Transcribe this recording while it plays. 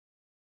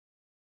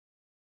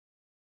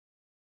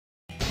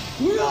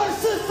We are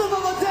System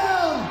of a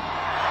Down!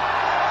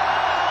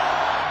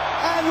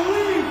 And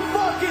we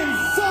fucking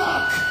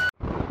suck!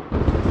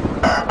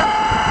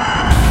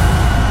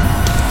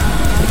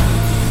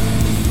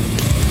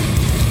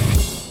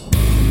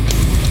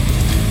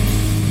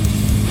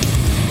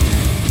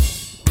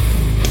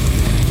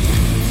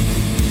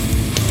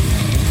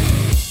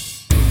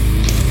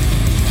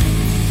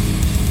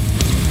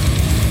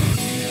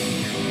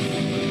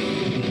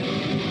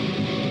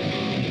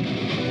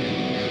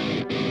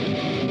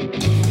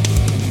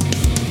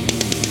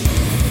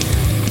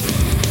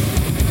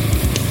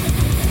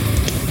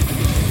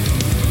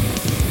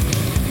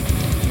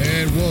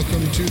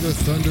 To the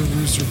Thunder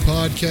Rooster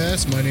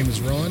podcast. My name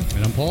is Ron.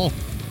 And I'm Paul.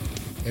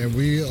 And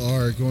we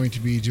are going to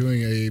be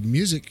doing a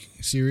music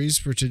series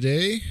for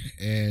today.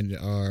 And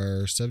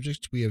our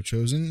subject we have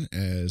chosen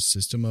as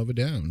System of a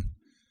Down.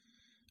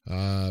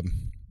 When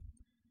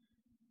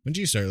did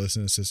you start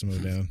listening to System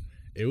of a Down?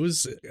 It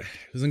was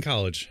in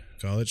college.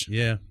 College?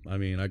 Yeah. I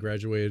mean, I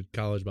graduated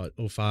college about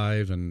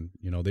 05, and,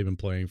 you know, they've been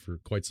playing for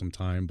quite some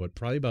time, but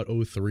probably about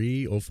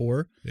 03,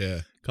 04.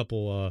 Yeah.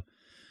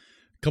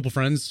 Couple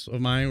friends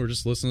of mine were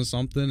just listening to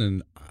something,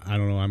 and I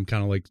don't know, I'm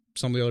kind of like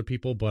some of the other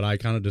people, but I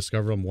kind of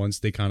discovered them once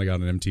they kind of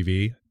got an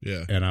MTV.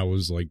 Yeah. And I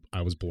was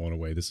blown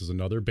away. This is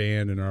another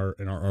band in our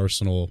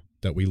arsenal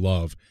that we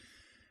love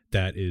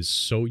that is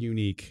so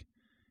unique.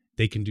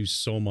 They can do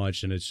so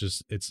much, and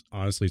it's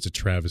honestly a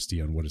travesty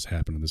on what has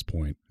happened at this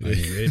point. I mean,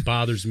 it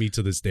bothers me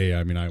to this day.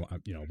 I mean,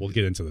 we'll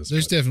get into this.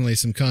 There's definitely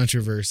some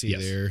controversy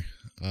there.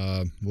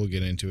 We'll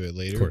get into it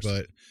later,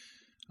 but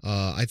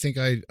I think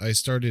I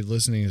started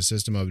listening to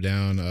System of a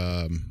Down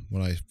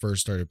when I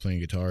first started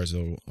playing guitar,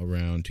 so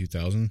around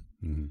 2000.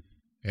 Mm-hmm.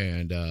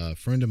 And a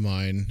friend of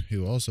mine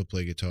who also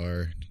played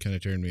guitar kind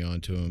of turned me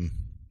on to him.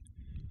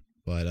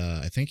 But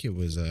I think it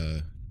was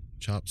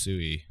Chop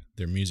Suey,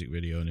 their music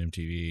video on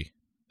MTV,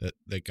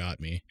 that got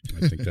me.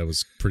 I think that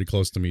was pretty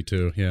close to me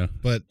too, yeah.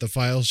 But the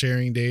file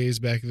sharing days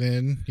back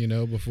then, you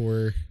know,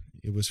 before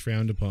it was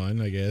frowned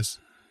upon, I guess.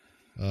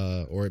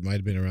 Or it might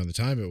have been around the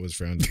time it was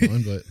frowned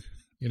upon, but...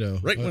 You know,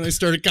 right when I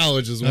started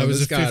college is when I was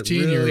this a got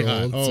 15-year-old. really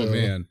hot. Oh, so,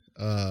 man.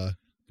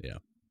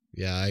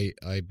 Yeah.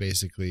 I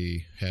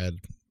basically had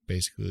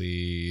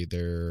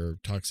their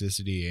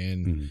Toxicity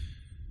and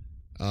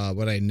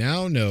what I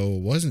now know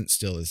wasn't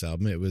still this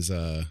album. It was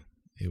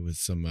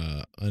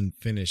some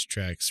unfinished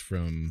tracks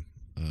from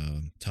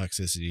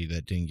Toxicity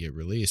that didn't get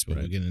released, but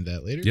we'll get into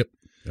that later. Yep.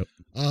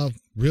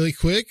 Really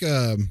quick,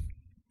 how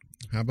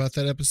about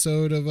that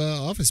episode of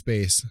Office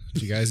Space?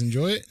 Did you guys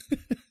enjoy it?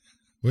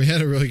 We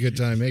had a really good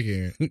time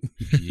making it.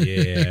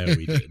 Yeah,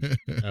 we did.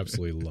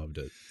 Absolutely loved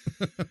it.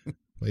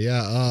 But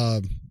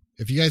yeah,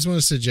 if you guys want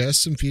to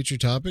suggest some future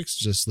topics,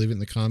 just leave it in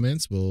the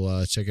comments.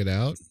 We'll check it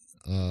out.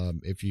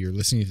 If you're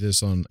listening to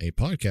this on a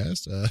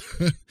podcast,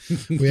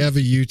 we have a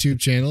YouTube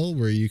channel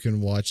where you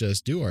can watch us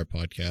do our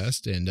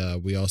podcast.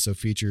 And we also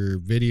feature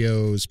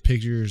videos,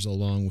 pictures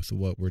along with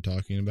what we're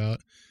talking about.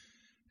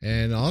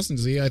 And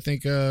honestly, I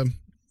think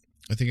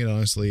it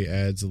honestly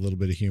adds a little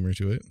bit of humor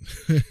to it.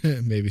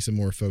 Maybe some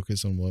more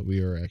focus on what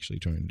we are actually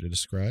trying to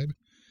describe.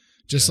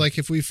 Just like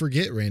if we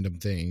forget random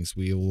things,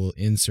 we will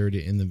insert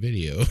it in the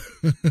video.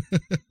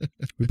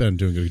 We've been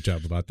doing a good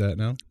job about that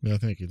now. No,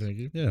 thank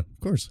you. Yeah, of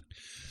course.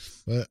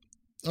 But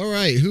all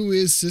right, who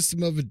is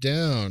System of a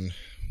Down?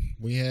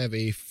 We have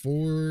a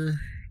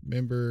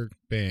 4-member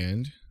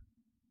band.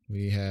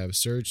 We have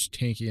Serge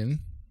Tankian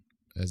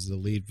as the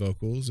lead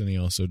vocals, and he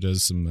also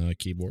does some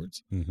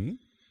keyboards. Mm-hmm.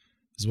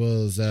 As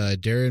well as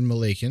Darren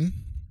Malakin,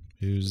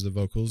 who's the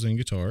vocals and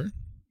guitar.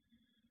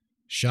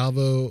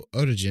 Shalvo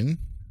Otogen,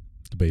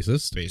 the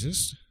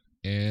bassist.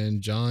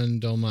 And John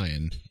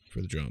Dolmayan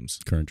for the drums.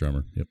 Current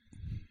drummer, yep.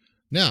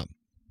 Now,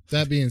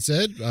 that being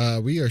said,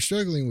 we are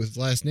struggling with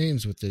last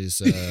names with this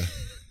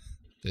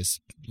this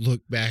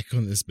look back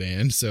on this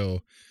band.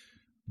 So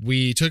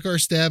we took our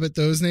stab at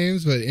those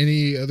names, but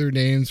any other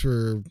names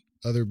for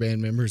other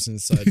band members and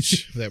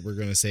such that we're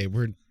going to say,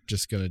 we're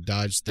just going to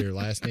dodge their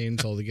last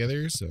names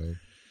altogether. So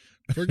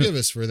forgive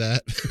us for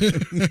that.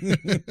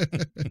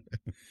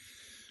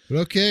 But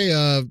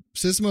okay,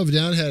 System of a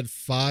Down had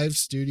 5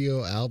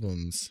 studio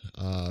albums,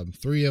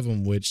 3 of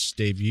them which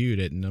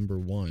debuted at number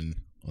 1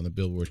 on the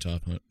Billboard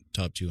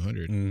Top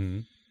 200. Mm-hmm.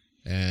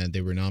 And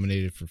they were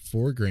nominated for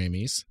 4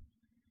 Grammys.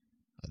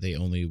 They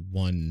only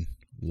won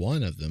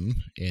 1 of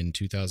them in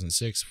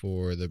 2006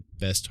 for the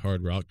Best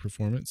Hard Rock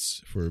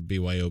Performance for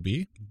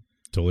BYOB.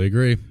 Totally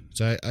agree.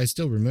 So I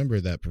still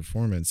remember that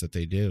performance that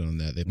they did on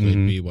that. They played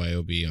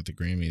BYOB at the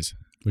Grammys.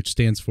 Which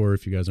stands for,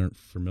 if you guys aren't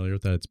familiar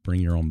with that, it's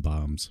Bring Your Own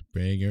Bombs.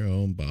 Bring Your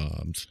Own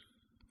Bombs.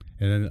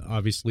 And then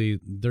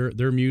obviously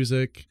their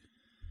music,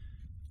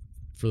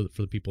 for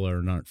the people that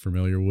are not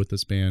familiar with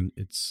this band,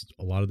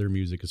 a lot of their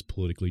music is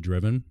politically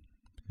driven.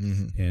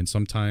 Mm-hmm. And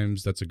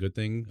sometimes that's a good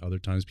thing. Other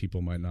times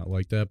people might not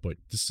like that. But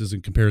this is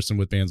in comparison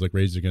with bands like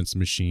Rage Against the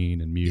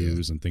Machine and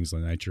Muse and things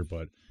like that nature.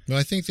 But well,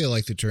 I think they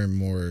like the term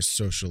more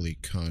socially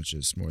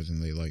conscious more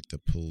than they like the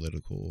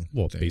political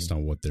thing. Thing. Based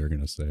on what they're going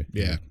to say.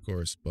 Yeah, of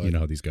course. But you know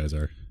how these guys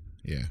are.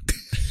 Yeah.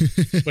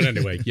 But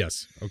anyway,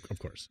 yes, of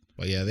course.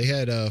 But yeah, they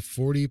had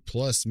 40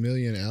 plus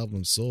million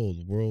albums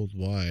sold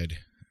worldwide,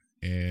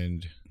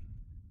 and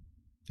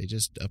they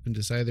just up and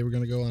decided they were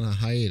going to go on a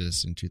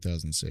hiatus in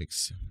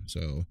 2006.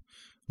 So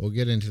we'll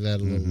get into that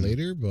a little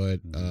later,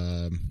 but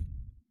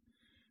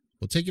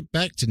we'll take it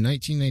back to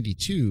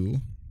 1992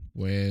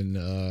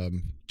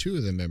 when two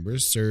of the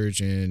members, Serge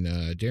and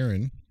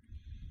Darren,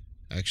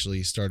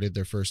 actually started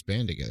their first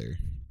band together.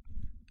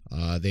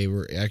 They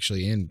were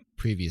actually in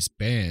previous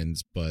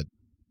bands, but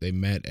they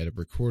met at a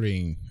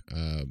recording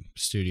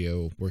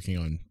studio working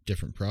on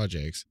different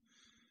projects.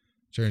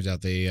 Turns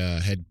out they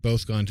had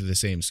both gone to the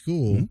same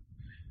school,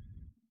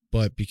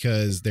 but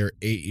because they're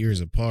 8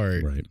 years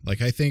apart, Right.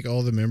 like I think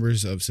all the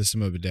members of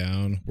System of a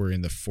Down were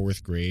in the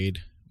 4th grade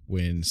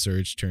when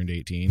Serge turned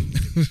 18.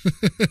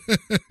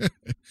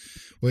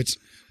 Which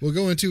we'll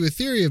go into a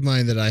theory of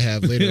mine that I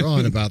have later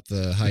on about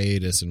the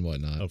hiatus and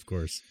whatnot. Of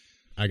course.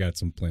 I got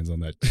some plans on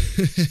that.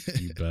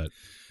 You bet.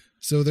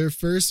 So their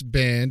first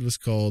band was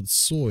called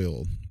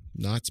Soil,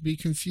 not to be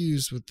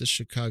confused with the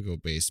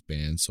Chicago-based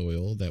band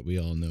Soil that we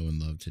all know and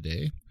love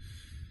today.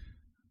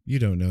 You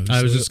don't know.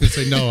 I was just going to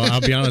say, no, I'll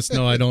be honest.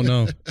 No, I don't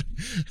know.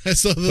 I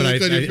saw the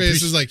look on your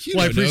face. Was like,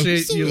 I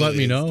appreciate you letting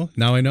me know.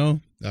 Now I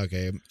know.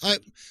 Okay.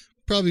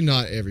 Probably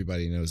not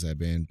everybody knows that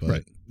band, but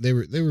Right. they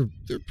were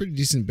a pretty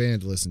decent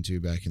band to listen to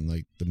back in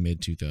like the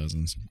mid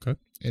 2000s. Okay.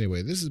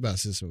 Anyway, this is about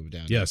System of a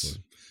Down. Yes.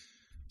 Episode.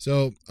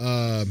 So,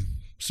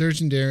 Serge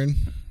and Darren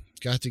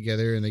got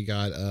together and they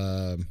got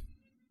a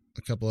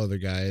couple other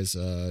guys,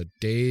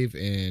 Dave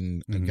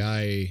and a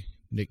guy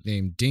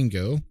nicknamed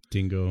Dingo.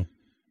 Dingo.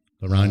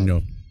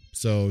 Lorano.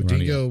 So Lorano.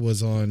 Dingo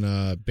was on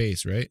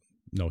bass, right?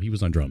 No, he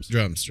was on drums.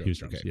 Drums. He was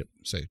drums. Okay. Yep.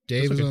 So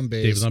Dave was okay. on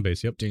bass. Dave was on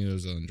bass. Yep. Dingo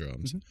was on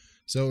drums.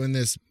 So in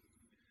this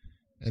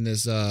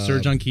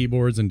Serge on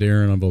keyboards and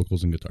Darren on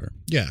vocals and guitar.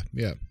 Yeah.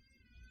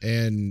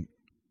 And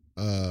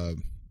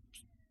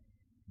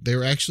they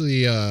were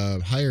actually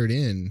hired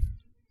in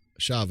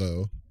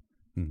Chavo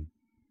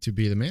to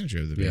be the manager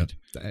of the band.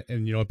 Yeah.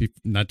 And you know,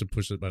 not to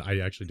push it, but I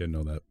actually didn't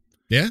know that.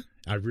 Yeah?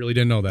 I really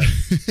didn't know that.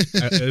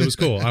 It was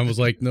cool. I was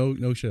like,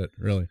 no shit,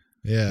 really.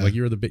 Yeah. Like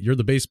you're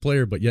the bass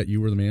player, but yet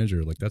you were the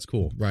manager. Like that's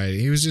cool. Right.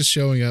 He was just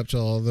showing up to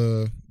all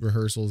the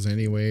rehearsals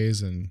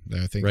anyways, and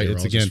I think Right. they were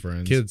It's all again, just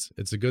friends. kids.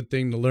 It's a good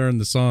thing to learn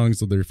the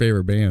songs of their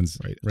favorite bands.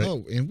 Right.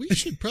 Oh, and we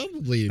should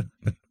probably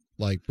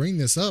like bring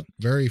this up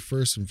very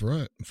first and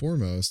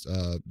foremost.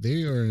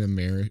 They are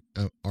an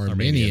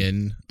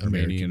Armenian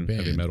American band.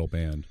 heavy metal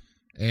band.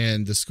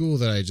 And the school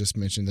that I just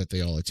mentioned that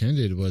they all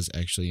attended was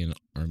actually an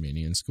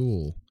Armenian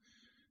school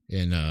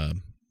in, I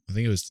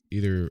think it was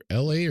either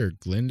L.A. or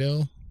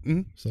Glendale,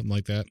 something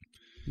like that.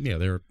 Yeah,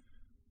 they're.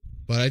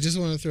 But I just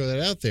want to throw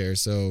that out there.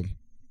 So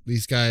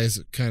these guys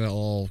kind of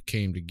all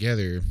came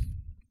together,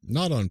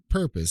 not on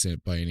purpose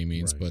by any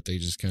means, Right. but they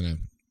just kind of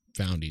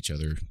found each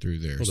other through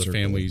their Well, their circle.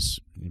 families,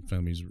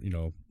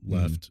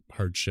 left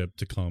hardship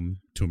to come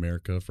to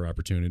America for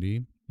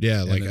opportunity.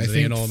 Yeah, like I they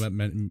think all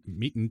met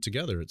meeting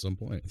together at some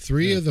point.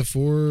 three of the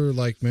four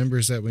like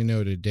members that we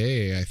know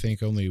today, I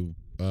think only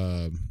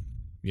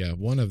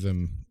one of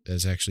them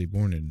is actually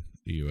born in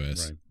the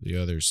U.S. Right. The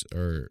others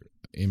are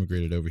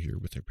immigrated over here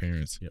with their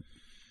parents. Yep.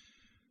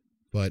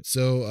 But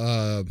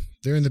so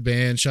they're in the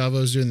band.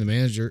 Chavo's doing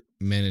the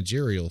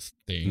managerial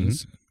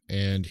things,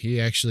 and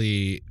he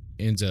actually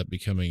ends up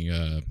becoming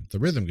the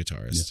rhythm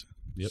guitarist.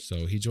 Yeah. Yep.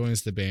 So he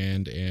joins the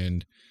band,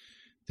 and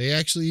they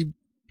actually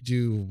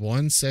do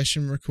one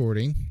session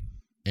recording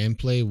and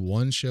play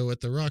one show at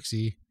the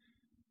Roxy,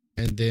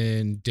 and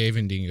then Dave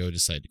and Dingo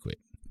decide to quit.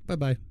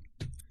 Bye-bye.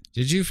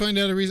 Did you find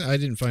out a reason? I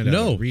didn't find out a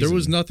No, reason. there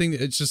was nothing.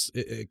 It's just,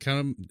 it kind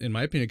of, in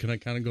my opinion, can I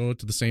kind of go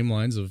to the same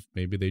lines of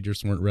maybe they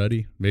just weren't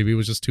ready. Maybe it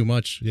was just too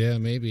much. Yeah,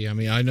 maybe. I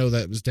mean, I know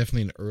that was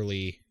definitely an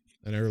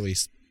early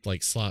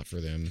like slot for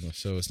them.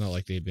 So it's not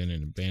like they'd been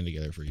in a band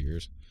together for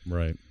years.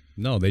 Right.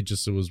 No,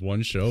 it was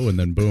one show and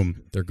then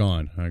boom, they're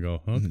gone. I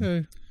go,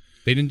 okay.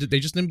 They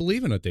just didn't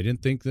believe in it. They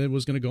didn't think that it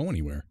was going to go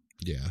anywhere.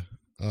 Yeah.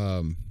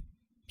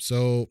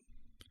 So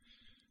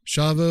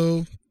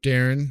Chavo,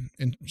 Darren,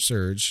 and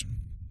Serge,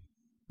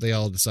 they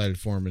all decided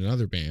to form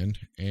another band,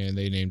 and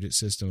they named it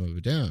System of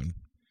a Down.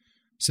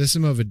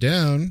 System of a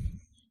Down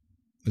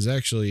is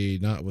actually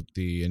not what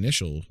the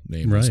initial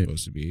name was Right.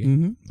 supposed to be.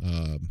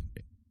 Mm-hmm.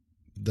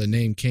 The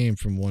name came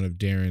from one of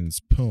Darren's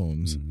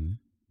poems,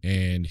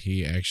 and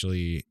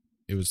it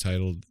was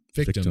titled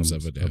Victims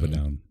of a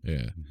Down.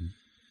 Yeah.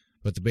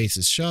 But the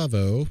bassist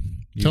Chavo,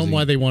 Tell them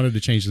why they wanted to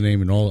change the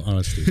name in all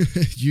honesty.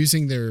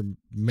 using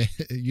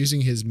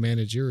his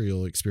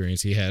managerial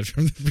experience he had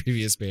from the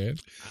previous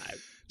band,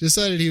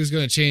 decided he was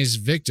going to change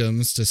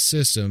Victims to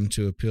System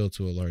to appeal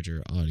to a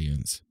larger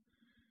audience,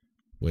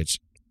 which,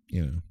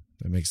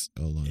 that makes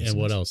a lot of sense. And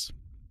what else?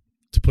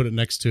 To put it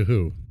next to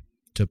who?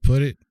 To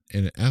put it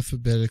in an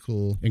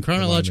alphabetical In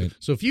chronological.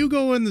 alignment. So if you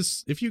go in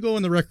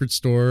the record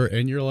store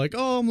and you're like,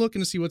 oh, I'm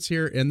looking to see what's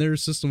here, and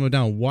there's System of a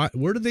Down,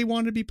 where do they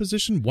want to be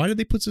positioned? Why did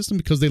they put System?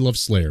 Because they love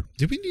Slayer.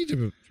 Do we need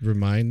to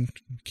remind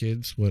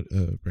kids what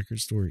a record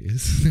store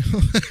is?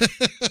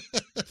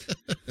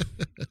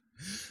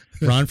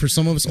 Ron, for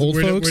some of us old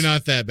folks, we're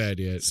not that bad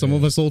yet. some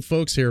of us old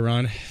folks here,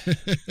 Ron,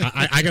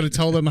 I got to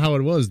tell them how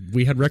it was.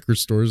 We had record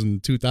stores in the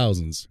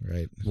 2000s.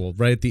 Right. Well,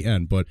 right at the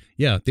end. But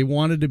yeah, they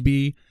wanted to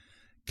be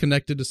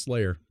connected to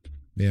Slayer.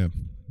 Yeah.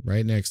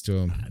 Right next to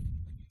him.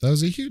 That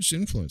was a huge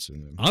influence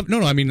in them.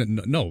 No, I mean,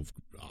 no.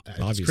 It's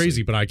Obviously.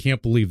 crazy, but I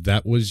can't believe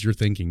that was your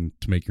thinking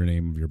to make your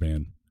name of your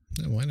band.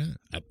 No, why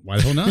not? Why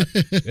the hell not?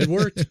 It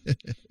worked.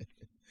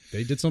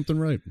 They did something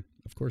right,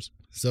 of course.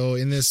 So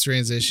in this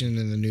transition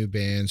in the new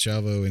band,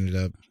 Chavo ended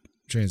up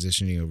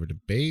transitioning over to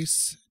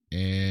bass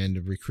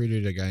and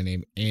recruited a guy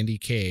named Andy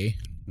K.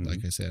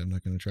 Like I said, I'm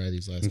not going to try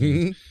these last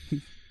names.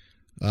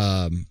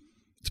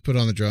 To put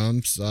on the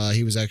drums.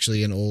 He was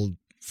actually an old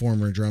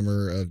former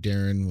drummer of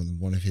Darren with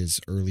one of his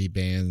early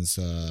bands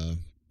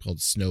called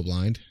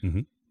Snowblind.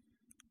 In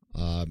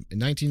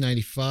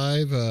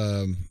 1995,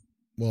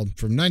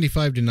 from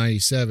 95 to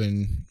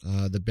 97,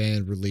 the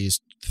band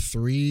released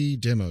 3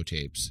 demo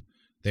tapes.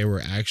 They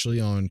were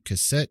actually on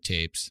cassette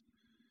tapes,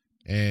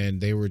 and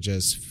they were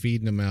just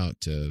feeding them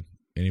out to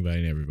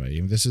anybody and everybody.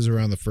 And this is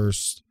around the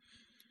first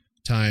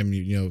time,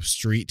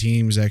 street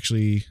teams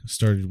actually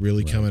started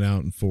really coming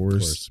out in force.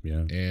 Of course,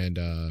 yeah. And,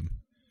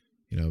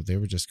 they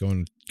were just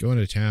going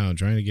to town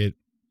trying to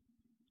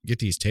get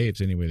these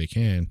tapes any way they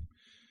can.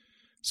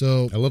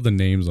 So I love the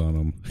names on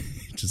them.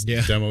 Just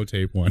demo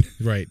tape 1.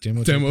 Right.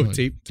 Demo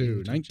tape 2.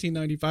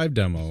 1995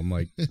 demo. I'm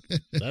like,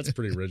 that's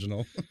pretty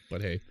original.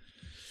 But hey.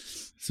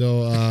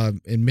 So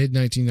in mid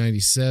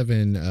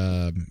 1997,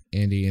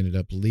 Andy ended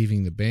up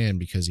leaving the band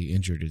because he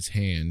injured his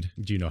hand.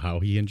 Do you know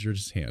how he injured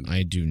his hand?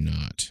 I do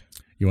not.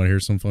 You want to hear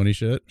some funny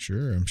shit?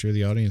 Sure. I'm sure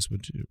the audience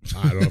would too.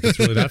 I don't know if it's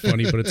really that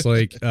funny, but it's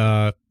like,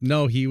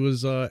 no, he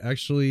was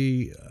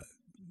actually,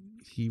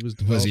 he was...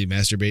 Was he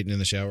masturbating in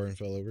the shower and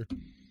fell over?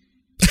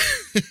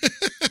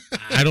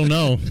 I don't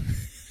know.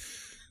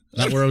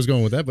 Not where I was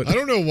going with that, but I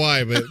don't know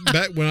why, but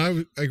back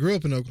when I grew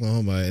up in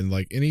Oklahoma, and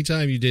like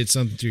anytime you did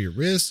something to your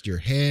wrist, your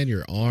hand,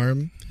 your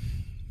arm,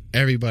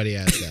 everybody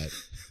asked that.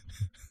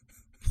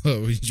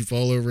 Oh, did you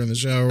fall over in the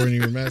shower when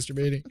you were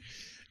masturbating?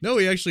 No,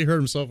 he actually hurt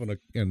himself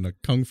in a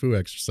kung fu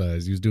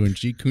exercise. He was doing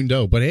Jeet Kune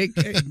Do, but hey,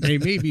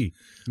 maybe.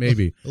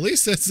 At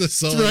least that's a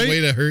solid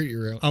way to hurt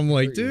your. I'm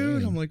like,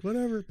 dude, I'm like,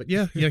 whatever. But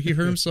yeah, he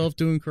hurt himself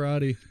doing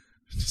karate.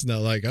 It's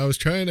not like I was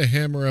trying to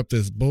hammer up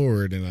this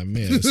board and I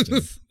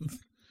missed.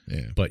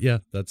 Yeah, but yeah,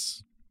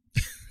 that's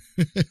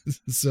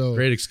so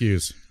great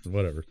excuse.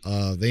 Whatever.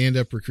 They end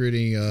up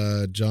recruiting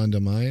John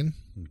DeMayan.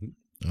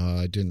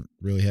 I didn't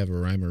really have a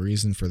rhyme or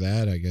reason for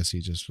that. I guess he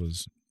just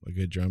was a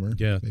good drummer.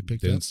 Yeah, they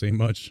picked didn't up. say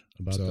much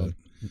about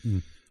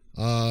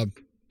that.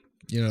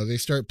 They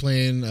start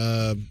playing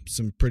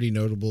some pretty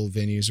notable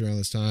venues around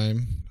this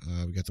time.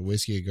 We got the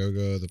Whiskey A Go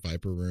Go, the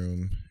Viper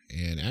Room,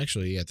 and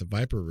actually at the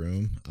Viper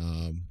Room,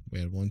 we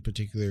had one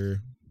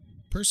particular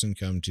person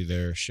come to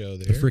their show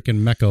there. The freaking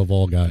mecca of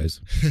all guys.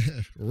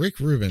 Rick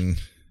Rubin.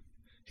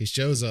 He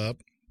shows up,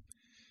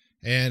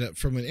 and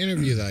from an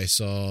interview that I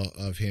saw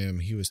of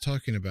him, he was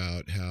talking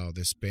about how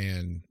this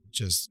band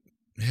just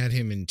had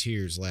him in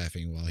tears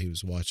laughing while he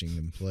was watching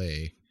them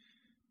play.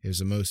 It was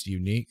the most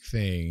unique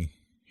thing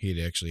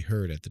he'd actually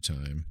heard at the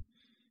time,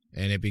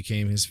 and it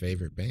became his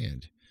favorite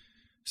band.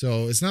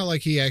 So it's not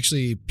like he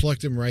actually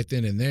plucked him right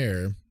then and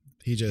there.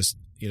 He just,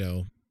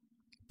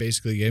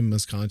 basically gave him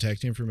his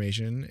contact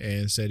information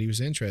and said he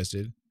was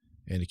interested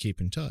and to keep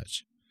in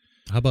touch.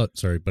 How about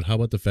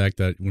the fact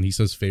that when he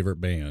says favorite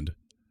band,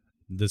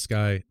 this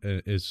guy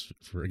is,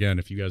 again,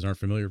 if you guys aren't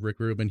familiar with Rick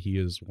Rubin, he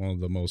is one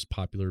of the most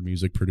popular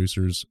music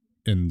producers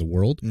in the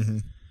world.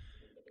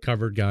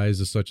 Covered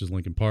guys such as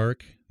Linkin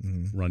Park,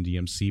 Run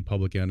DMC,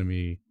 Public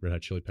Enemy, Red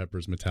Hot Chili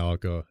Peppers,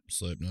 Metallica,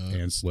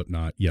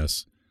 Slipknot.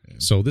 Yes. Yeah.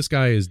 So this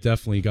guy has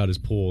definitely got his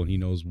pull and he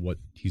knows what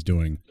he's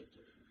doing.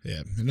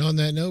 Yeah. And on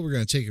that note, we're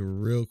going to take a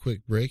real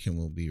quick break and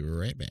we'll be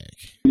right back.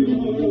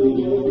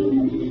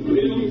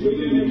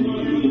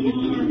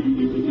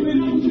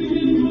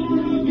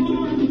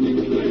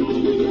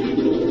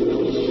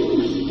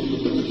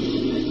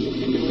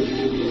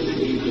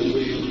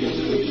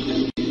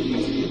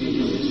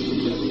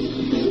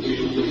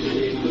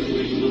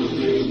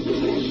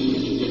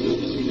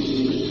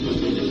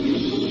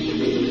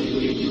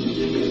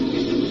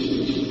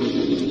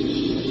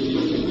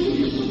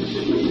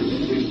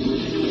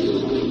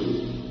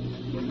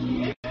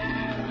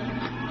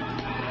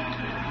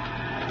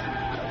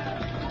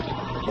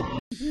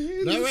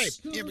 All right,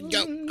 here we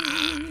go.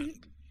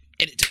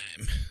 Edit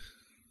time.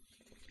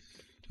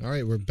 All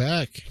right, we're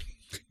back.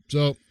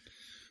 So,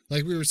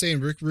 like we were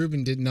saying, Rick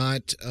Rubin did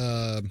not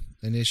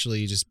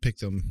initially just pick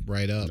them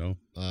right up. No.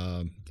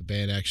 The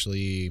band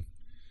actually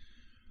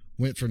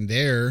went from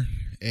there,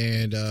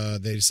 and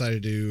they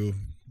decided to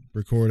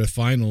record a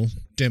final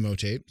demo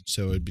tape.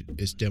 So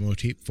it's demo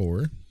tape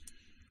 4.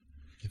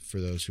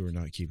 For those who are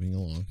not keeping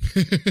along.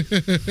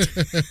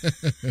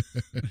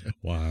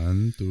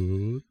 1,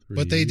 2, 3.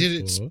 But they did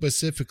it 4.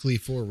 specifically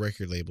for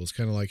record labels,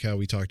 kind of like how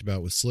we talked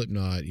about with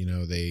Slipknot.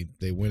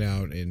 They went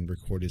out and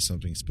recorded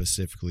something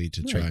specifically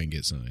to try and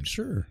get signed.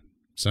 Sure.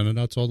 Send it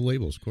out to all the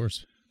labels, of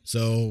course.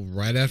 So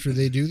right after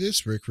they do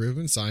this, Rick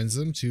Rubin signs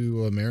them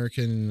to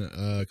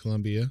American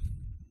Columbia,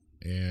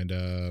 and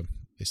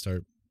they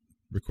start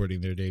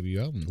recording their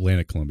debut album.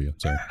 Atlantic Columbia.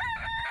 Sorry.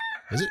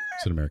 Is it?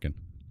 It's an American.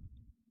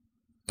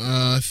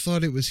 I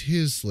thought it was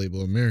his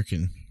label,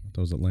 American.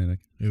 That was Atlantic.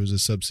 It was a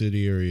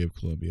subsidiary of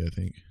Columbia, I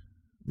think.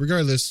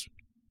 Regardless,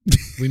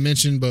 we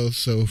mentioned both,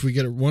 so if we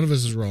get it, one of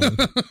us is wrong,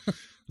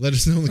 let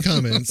us know in the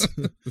comments,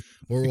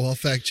 or we'll all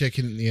fact check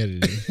it in the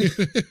editing.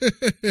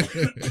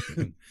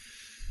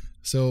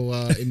 So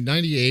in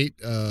 '98,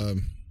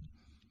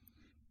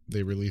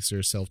 they released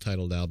their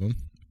self-titled album,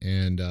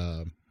 and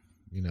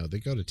they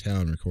go to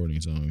town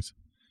recording songs.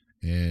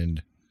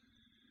 And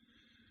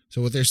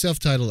so with their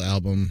self-titled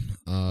album,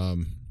 I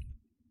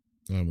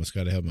almost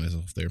got to help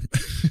myself there.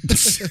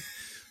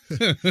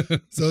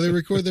 So they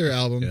record their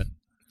album. Yeah.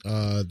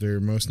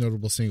 Their most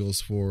notable singles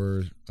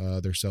for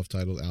their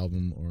self-titled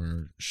album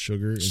are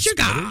Sugar and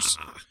Spiders.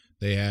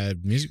 They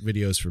had music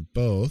videos for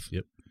both.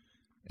 Yep.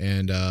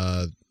 And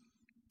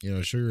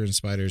Sugar and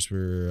Spiders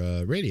were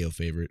a radio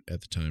favorite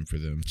at the time for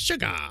them.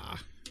 Sugar.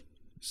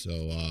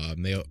 So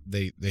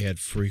they had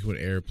frequent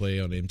airplay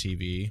on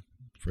MTV.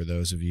 For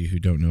those of you who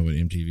don't know what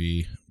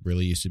MTV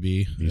really used to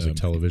be, Music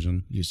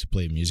television. Used to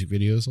play music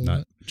videos a lot.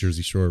 Not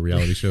Jersey Shore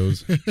reality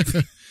shows.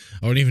 I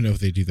don't even know if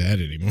they do that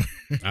anymore.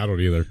 I don't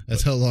either.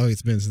 That's how long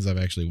it's been since I've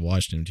actually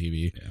watched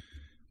MTV. Yeah.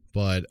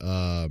 But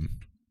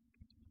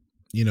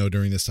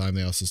during this time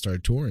they also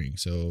started touring.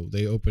 So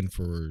they opened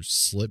for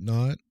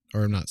Slipknot,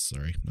 or not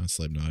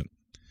Slipknot,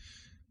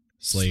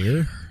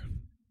 Slayer,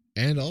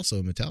 and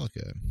also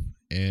Metallica.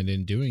 And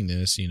in doing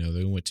this,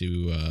 they went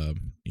to,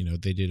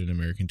 they did an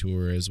American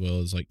tour as well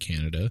as like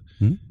Canada,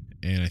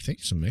 and I think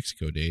some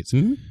Mexico dates.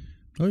 Mm-hmm.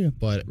 Oh yeah.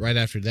 But right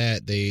after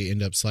that, they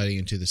end up sliding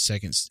into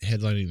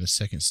headlining the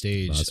second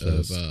stage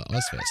of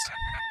Ozfest.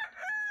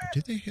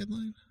 Did they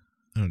headline?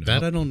 I don't know.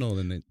 That I don't know.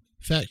 Then they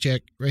fact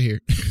check right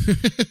here.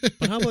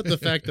 But how about the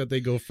fact that they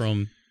go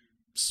from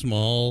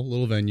small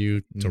little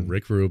venue to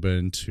Rick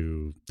Rubin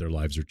to their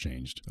lives are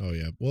changed? Oh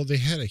yeah. Well, they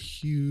had a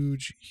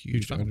huge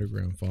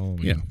underground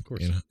following. Yeah, of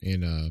course.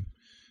 In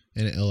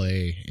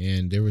LA,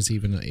 and there was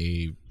even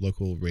a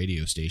local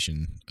radio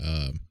station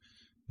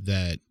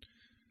that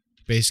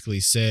basically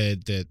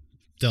said that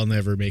they'll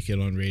never make it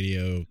on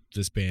radio.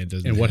 This band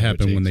doesn't. And what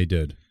happened when they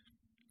did?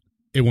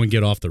 It wouldn't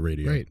get off the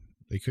radio. Right.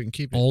 They couldn't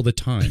keep it. All the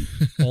time.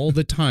 All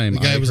the time. The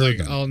guy was like,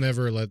 I'll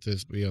never let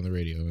this be on the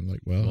radio. And like,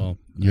 well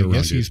you're I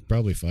guess wrong, he's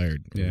probably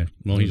fired. Yeah.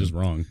 Well, he's just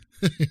wrong.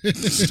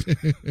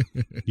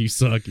 You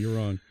suck. You're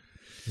wrong.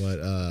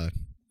 But,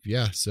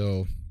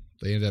 so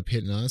they ended up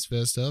hitting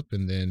Ozfest up.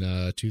 And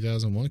then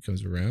 2001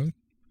 comes around.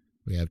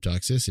 We have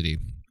Toxicity.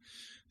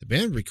 The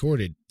band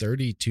recorded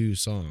 32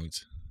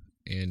 songs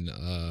in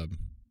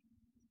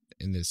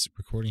this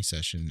recording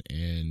session.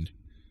 And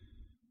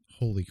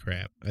holy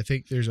crap. I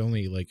think there's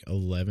only like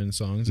 11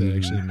 songs that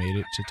actually made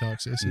it to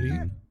Toxicity.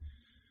 Mm-hmm.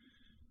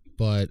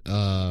 But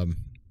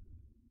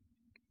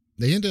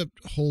they end up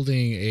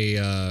holding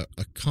a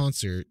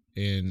concert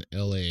in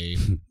LA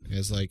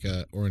as like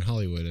or in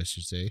Hollywood, I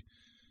should say,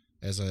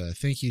 as a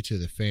thank you to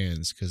the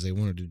fans, because they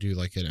wanted to do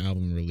like an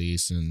album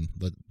release and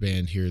let the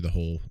band hear the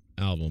whole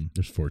album.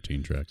 There's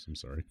 14 tracks. I'm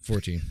sorry.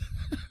 14.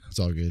 It's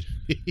all good.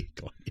 We're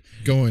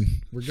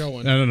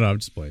going. No, I'm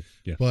just playing.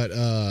 Yeah. But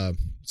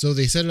so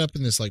they set it up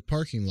in this like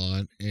parking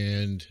lot,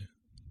 and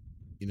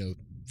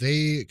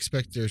they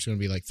expect there's going to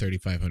be like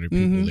 3,500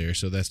 people there,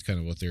 so that's kind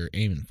of what they're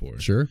aiming for.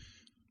 Sure.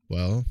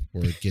 Well,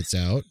 word gets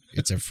out,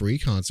 it's a free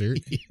concert,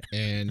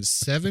 and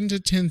 7,000 to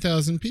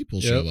 10,000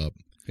 people show up.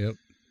 Yep.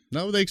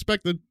 Not what they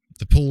expected.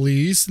 The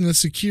police and the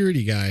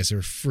security guys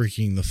are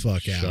freaking the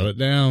fuck out. Shut it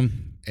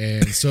down.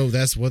 And so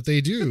that's what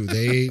they do.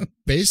 They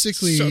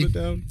basically shut it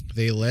down.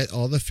 They let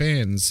all the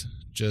fans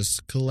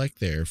just collect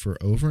there for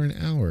over an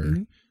hour.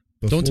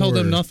 Mm-hmm. Don't tell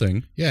them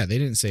nothing. Yeah, they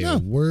didn't say a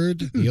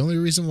word. The only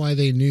reason why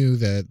they knew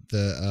that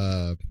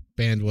the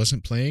band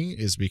wasn't playing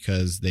is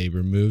because they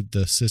removed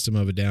the System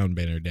of a Down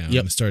banner down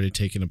and started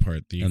taking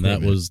apart the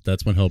equipment. And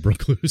that's when hell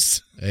broke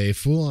loose. A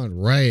full-on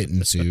riot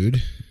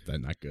ensued.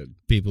 That's not good.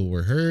 People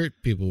were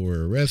hurt, people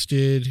were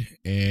arrested,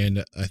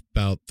 and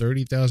about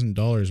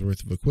 $30,000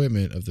 worth of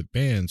equipment of the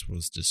band's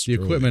was destroyed.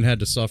 The equipment had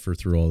to suffer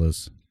through all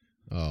this.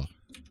 Oh.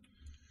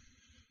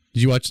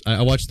 Did you watch?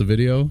 I watched the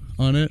video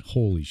on it.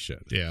 Holy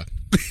shit. Yeah.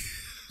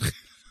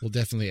 We'll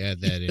definitely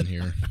add that in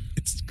here.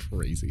 It's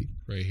crazy.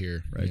 Right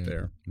here. Right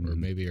there. Or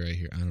maybe right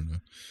here. I don't know.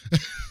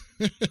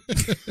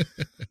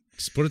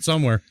 Just put it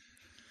somewhere.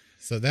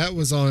 So that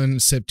was on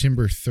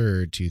September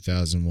 3rd,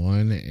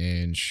 2001.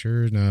 And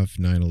sure enough,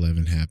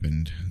 9/11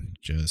 happened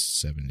just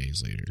 7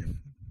 days later.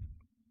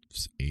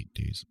 8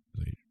 days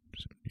later.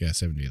 Yeah,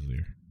 7 days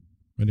later.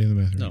 Am I doing the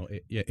math right? No,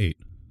 8.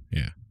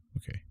 Yeah.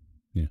 Okay.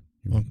 Yeah.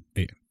 Well,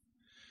 8.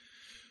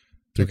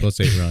 3 plus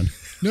 8, Ron.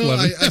 No,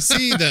 I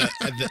see the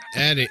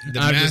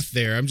math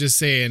there. I'm just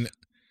saying,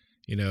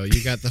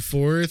 you got the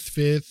 4th,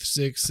 5th,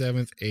 6th,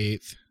 7th,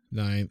 8th,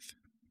 9th,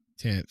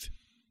 10th,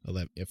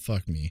 11th. Yeah,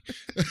 fuck me.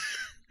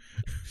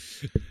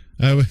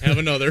 Have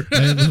another. I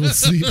had a little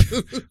sleep.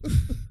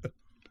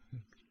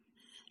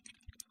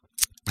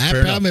 I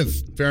Fair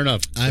promise. enough. Fair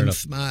enough. Fair I'm enough.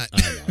 smart.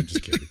 I know, I'm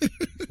just kidding.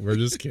 We're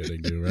just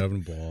kidding, dude. We're having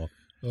a ball.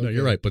 No, Okay.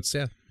 you're right. But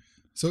yeah,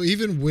 So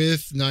even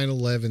with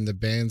 9/11, the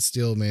band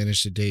still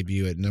managed to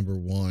debut at number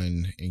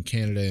 1 in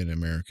Canada and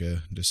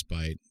America,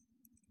 despite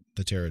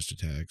the terrorist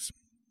attacks.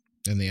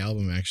 And the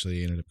album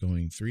actually ended up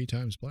going 3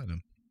 times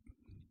platinum.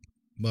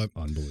 But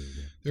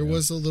unbelievable. there Yeah.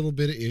 was a little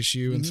bit of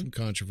issue and Mhm. some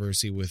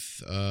controversy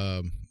with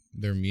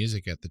their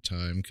music at the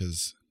time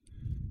because,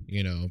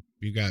 you know,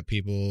 you got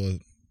people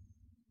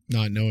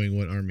not knowing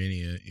what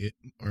Armenia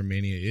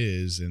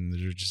is, and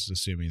they're just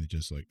assuming that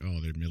just like, oh,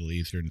 they're Middle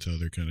Eastern, so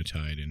they're kind of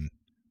tied into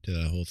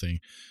that whole thing.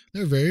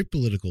 They're a very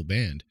political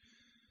band.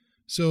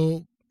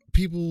 So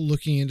people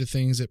looking into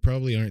things that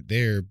probably aren't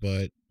there,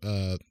 but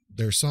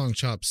their song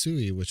Chop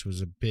Suey, which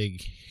was a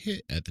big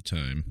hit at the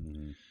time,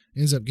 Mhm.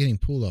 ends up getting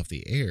pulled off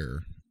the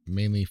air,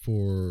 mainly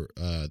for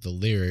the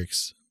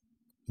lyrics.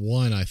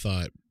 One, I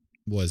thought,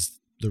 was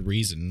the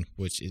reason,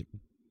 which it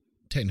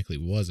technically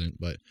wasn't,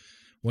 but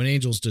When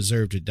Angels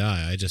Deserve to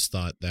Die, I just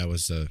thought that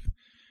was a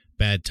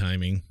bad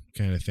timing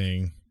kind of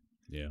thing.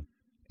 Yeah.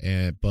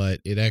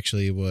 But it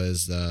actually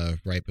was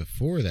right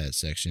before that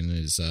section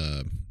is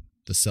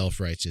the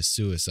self-righteous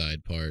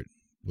suicide part,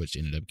 which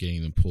ended up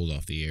getting them pulled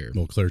off the air.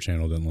 Well, Clear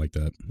Channel didn't like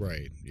that.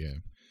 Right, yeah.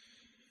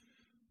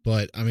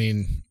 But, I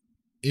mean,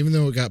 even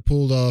though it got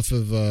pulled off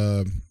of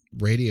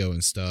radio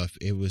and stuff,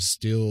 it was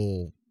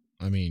still,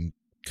 I mean,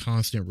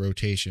 constant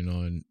rotation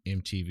on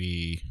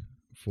MTV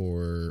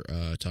for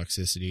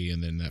Toxicity,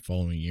 and then that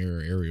following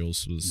year,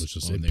 Aerials was Which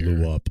just on it there.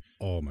 blew up.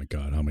 Oh my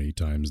God, how many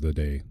times the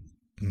day?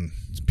 Mm.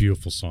 It's a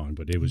beautiful song,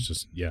 but it was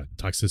just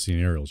Toxicity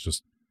and Aerials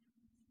just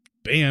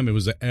bam, it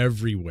was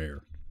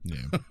everywhere.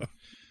 Yeah.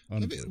 I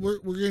mean, Unbelievable.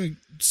 we're going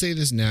to say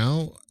this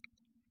now.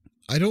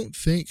 I don't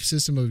think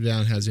System of a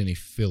Down has any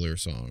filler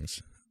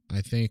songs.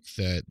 I think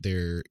that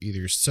they're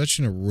either such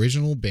an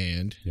original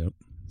band Yep.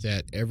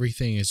 that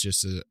everything is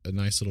just a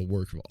nice little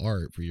work of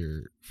art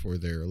for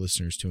their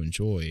listeners to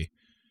enjoy,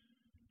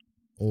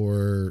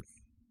 or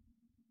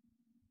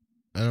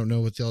I don't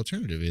know what the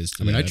alternative is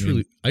to I mean,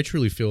 that. I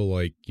truly feel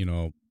like, you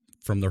know,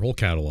 from their whole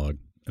catalog,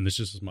 and this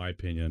just is my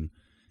opinion,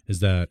 is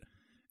that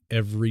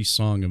every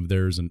song of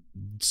theirs and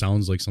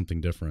sounds like something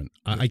different.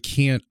 I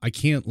can't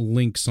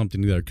link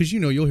something together because, you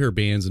know, you'll hear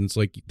bands and it's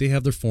like they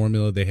have their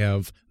formula, they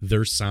have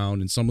their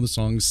sound, and some of the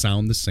songs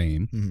sound the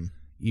same, Mhm.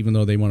 even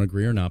though they want to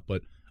agree or not.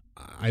 But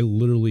I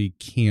literally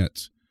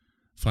can't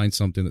find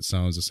something that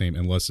sounds the same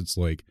unless it's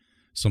like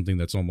something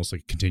that's almost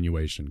like a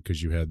continuation,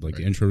 because you had like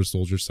the Right. intro to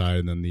Soldier Side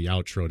and then the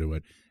outro to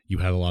it. You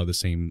had a lot of the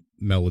same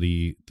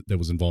melody that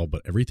was involved,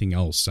 but everything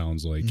else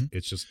sounds like Mhm.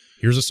 it's just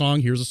here's a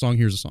song, here's a song,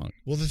 here's a song.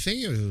 Well, the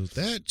thing with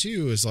that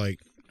too is like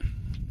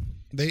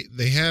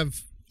they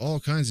have all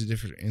kinds of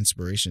different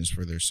inspirations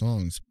for their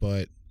songs,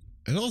 but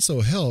it also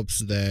helps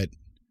that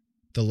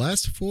the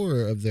last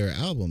 4 of their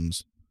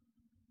albums,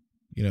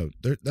 you know,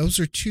 those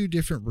are 2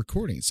 different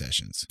recording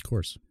sessions. Of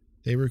course.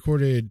 They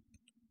recorded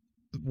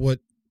what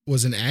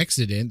was an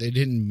accident. They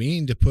didn't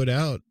mean to put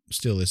out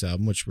Still This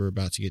Album, which we're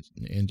about to get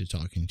into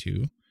talking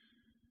to.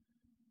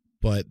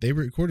 But they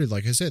recorded,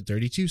 like I said,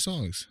 32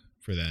 songs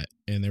for that.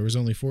 And there was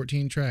only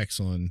 14 tracks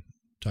on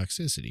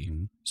Toxicity.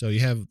 Mhm. So you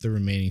have the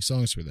remaining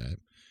songs for that.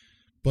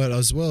 But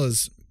as well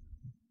as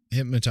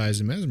Hypnotized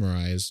and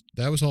Mesmerized,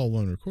 that was all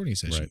one recording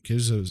session. Right.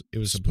 Because it was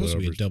Split supposed to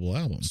be a over- double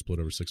album. Split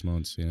over 6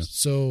 months, yeah.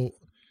 So,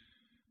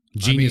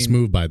 Genius mean-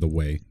 move, by the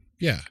way,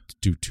 yeah. to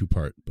do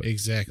 2-part. But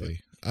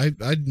Exactly. I'm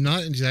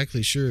not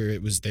exactly sure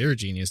it was their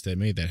genius that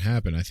made that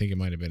happen. I think it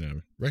might have been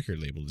a record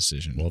label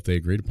decision. well, if they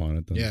agreed upon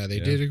it, then yeah, they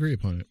did agree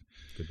upon it.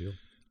 Good deal.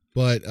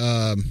 But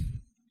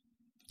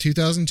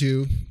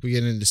 2002, we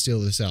get into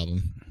Still This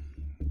Album.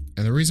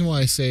 And the reason why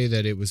I say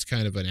that it was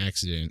kind of an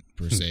accident,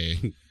 per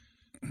se,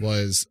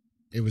 was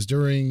it was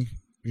during,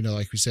 you know,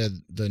 like we said,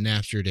 the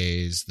Napster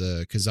days,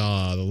 the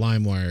Kazaa, the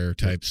LimeWire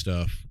type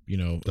stuff, you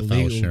know, The file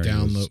illegal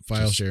sharing was download,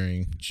 file just-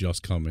 sharing.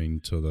 Just coming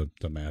to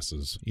the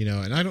masses. You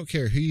know, and I don't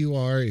care who you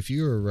are, if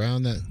you're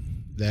around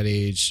that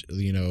age,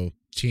 you know,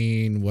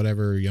 teen,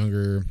 whatever,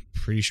 younger,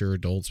 pretty sure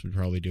adults would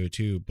probably do it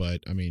too.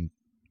 But I mean,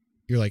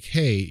 you're like,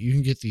 hey, you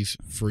can get these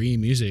free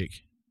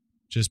music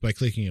just by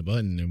clicking a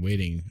button and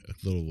waiting a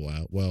little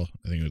while. Well,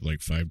 I think it was like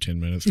 5-10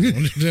 minutes to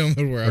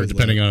download where I Or was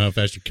depending living. on how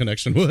fast your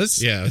connection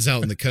was. Yeah, I was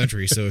out in the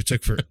country, so it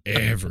took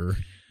forever.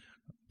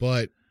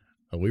 But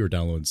We were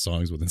downloading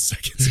songs within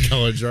seconds of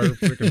college. Our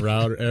freaking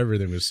router,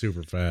 everything was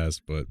super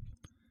fast.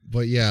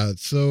 But yeah,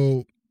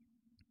 so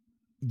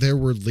there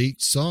were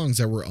leaked songs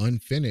that were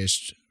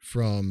unfinished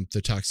from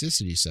the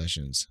Toxicity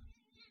sessions,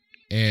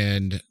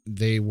 and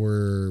they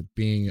were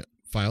being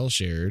file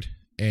shared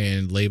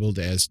and labeled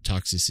as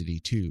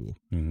Toxicity 2.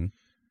 mhm.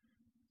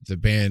 The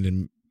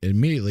band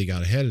immediately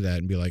got ahead of that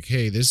and be like,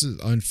 hey, this is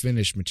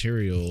unfinished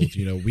material.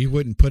 You know, we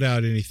wouldn't put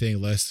out anything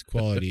less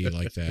quality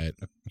like that,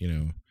 you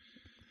know.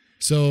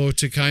 So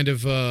to kind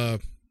of,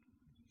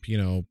 you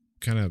know,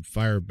 kind of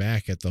fire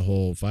back at the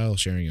whole file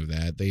sharing of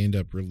that, they end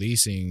up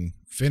releasing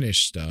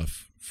finished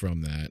stuff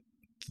from that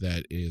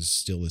is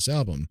Still This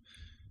Album.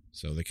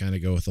 So they kind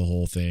of go with the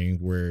whole thing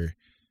where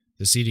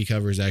the CD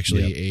cover is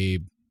actually a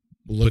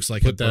looks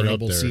like a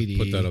burnable CD.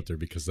 Put that up there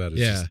because that is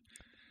yeah.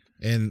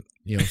 And,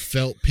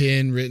 felt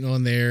pin written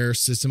on there,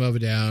 System of a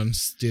Down,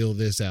 steal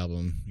this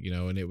album,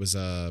 and it was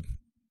a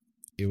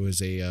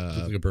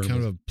kind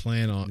of a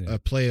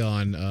play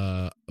on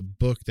a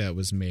book that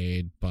was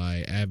made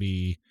by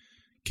Abby,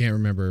 can't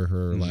remember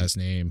her last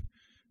name,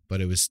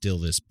 but it was Still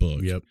This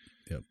Book. Yep.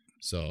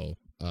 So,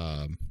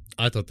 I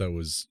thought it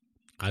was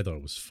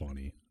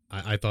funny.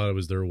 I thought it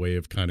was their way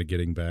of kind of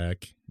getting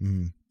back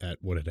at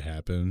what had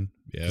happened.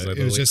 Yeah,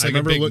 it was just like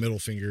a big middle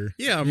finger.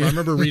 Yeah, I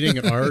remember reading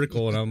an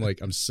article, and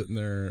I'm sitting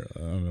there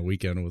on a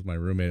weekend with my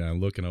roommate, and I'm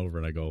looking over,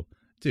 and I go,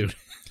 dude,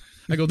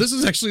 this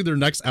is actually their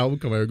next album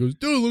coming out. He goes,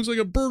 dude, it looks like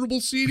a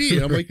burnable CD.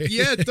 And I'm like,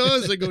 yeah, it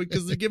does. I go,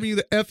 because they're giving you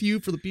the FU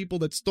for the people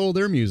that stole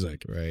their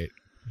music. Right.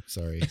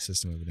 Sorry,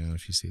 System of a Down,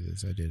 if you see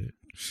this, I did it.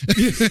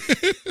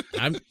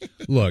 I'm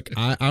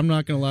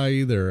not gonna lie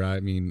either.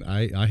 I mean,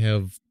 I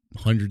have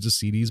hundreds of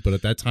CDs, but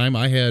at that time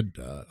I had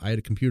a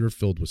computer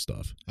filled with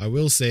stuff. I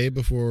will say,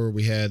 before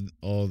we had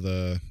all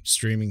the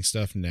streaming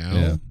stuff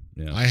now,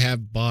 I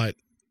have bought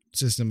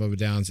System of a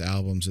Down's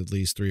albums at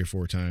least 3 or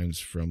 4 times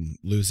from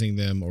losing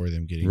them or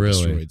them getting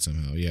destroyed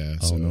somehow. Yeah.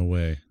 Oh, no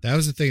way. That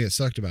was the thing that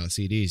sucked about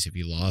CDs. If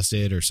you lost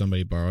it or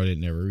somebody borrowed it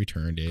and never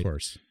returned it, of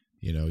course,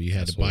 you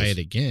had to buy it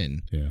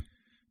again. Yeah.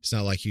 It's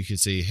not like you could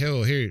say,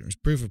 "Hey, here's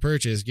proof of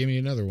purchase. Give me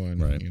another one."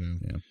 Right.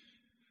 Yeah.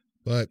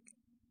 But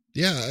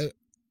yeah,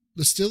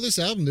 still this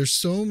album. There's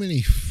so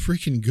many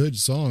freaking good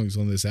songs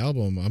on this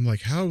album. I'm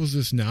like, how was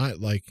this not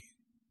like?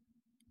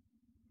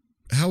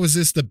 How is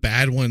this the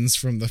bad ones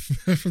from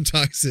from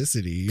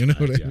Toxicity? You know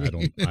what I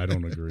mean? I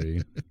don't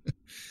agree.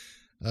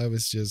 I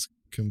was just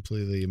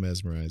completely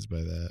mesmerized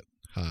by that.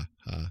 Ha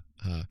ha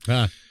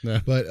ha. Nah.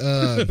 But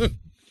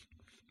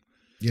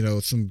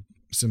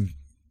some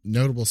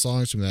notable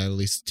songs from that, at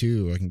least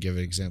 2 I can give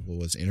an example,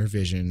 was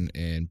Intervision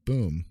and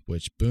Boom,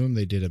 which Boom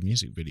they did a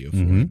music video for,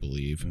 I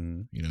believe.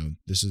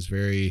 This is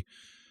very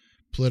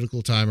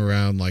political time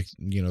around, like,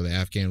 the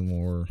Afghan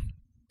war,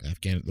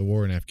 the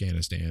war in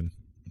Afghanistan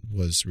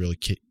was really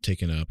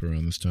taken up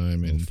around this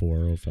time. And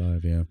 04,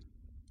 05, yeah.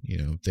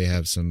 They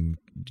have some,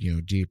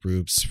 deep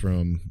roots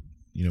from,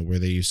 where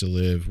they used to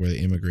live, where they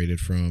immigrated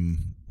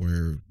from,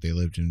 where they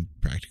lived in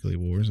practically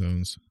war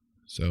zones.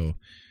 So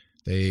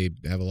they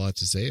have a lot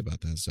to say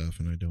about that stuff,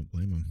 and I don't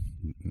blame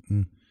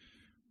them.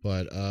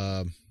 But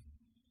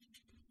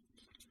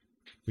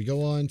we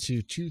go on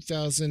to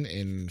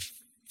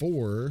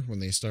 2004 when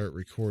they start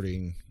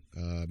recording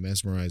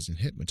Mesmerized and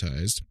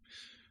Hypnotized.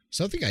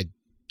 Something I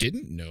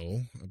didn't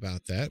know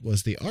about that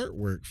was the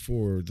artwork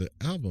for the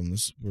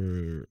albums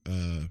were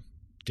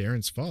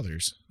Darren's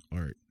father's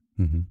art.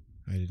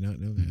 I did not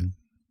know that.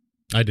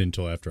 I didn't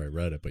until after I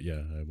read it, but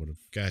yeah, I would have.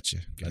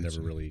 Gotcha. I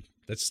never really.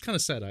 That's kind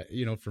of sad.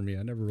 For me,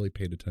 I never really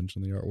paid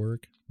attention to the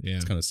artwork. Yeah,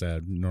 it's kind of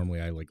sad.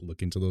 Normally, I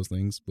look into those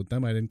things. With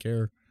them, I didn't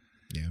care.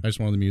 Yeah, I just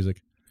wanted the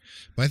music.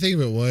 My thing of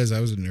it was,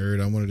 I was a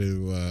nerd. I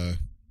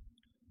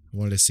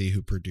wanted to see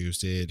who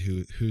produced it,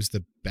 who's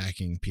the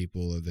backing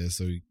people of this.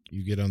 So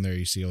you get on there,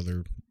 you see all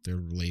their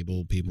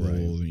label people. Right.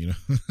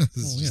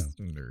 It's just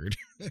a nerd.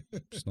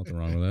 There's nothing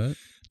wrong with that.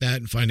 That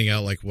and finding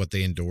out like what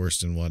they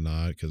endorsed and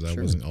whatnot, because I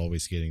wasn't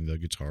always getting the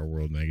Guitar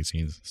World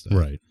magazines and stuff.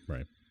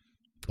 Right.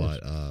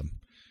 But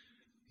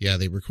yeah,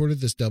 they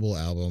recorded this double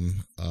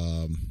album,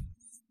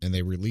 and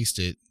they released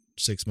it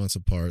 6 months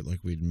apart, like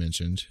we'd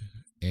mentioned.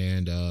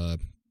 And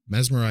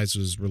Mesmerized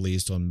was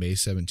released on May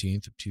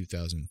 17th of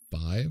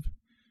 2005,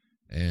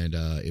 and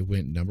it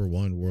went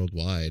 #1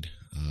 worldwide.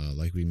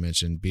 Like we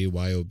mentioned,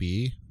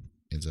 BYOB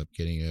ends up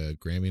getting a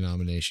Grammy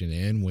nomination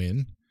and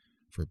win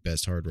for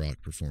Best Hard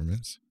Rock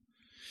Performance.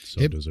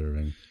 So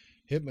deserving.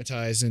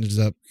 Hypnotized ended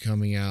up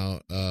coming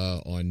out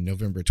on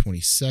November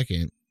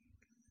 22nd,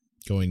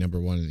 going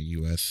 #1 in the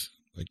U.S.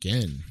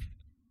 again,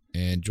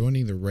 and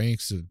joining the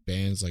ranks of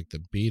bands like the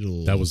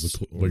Beatles. That was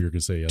what you were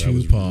gonna say. Yeah,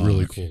 Tupac, that was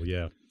really cool.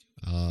 Yeah,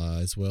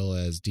 as well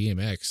as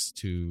DMX,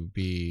 to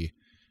be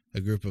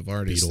a group of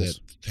artists Beatles.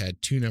 that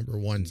had 2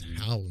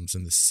 #1 albums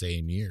in the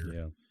same year.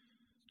 Yeah,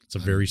 it's a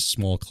very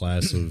small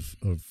class of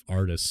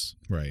artists.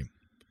 Right.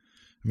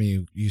 I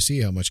mean, you see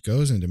how much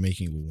goes into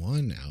making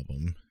one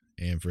album,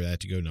 and for that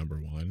to go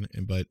 #1,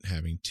 but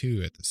having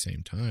 2 at the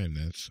same time,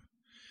 it's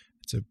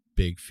a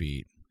big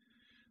feat.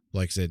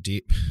 Like I said,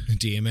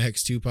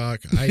 DMX,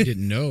 Tupac, I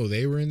didn't know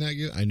they were in that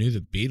good. I knew the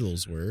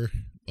Beatles were,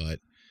 but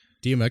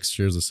DMX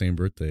shares the same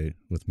birthday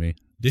with me.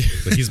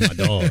 But he's my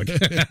dog.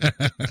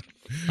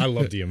 I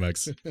love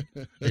DMX.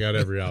 I got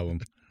every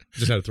album.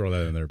 Just had to throw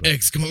that in there. But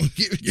X gonna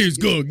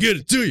get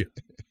it to you.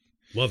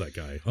 Love that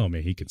guy. Oh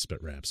man, he can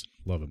spit raps.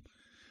 Love him.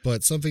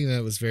 But something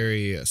that was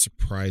very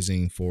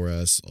surprising for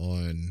us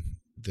on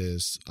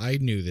this, I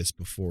knew this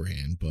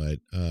beforehand,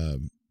 but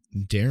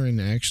Darren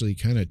actually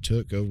kind of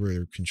took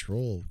over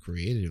control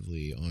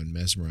creatively on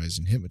Mesmerized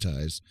and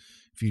Hypnotized.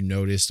 If you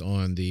noticed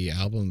on the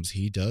albums,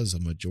 he does a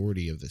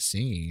majority of the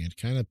singing and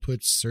kind of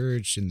puts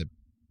Serge in the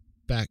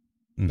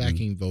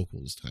backing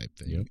vocals type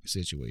thing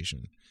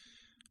situation.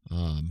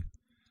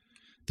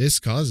 This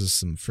causes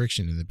some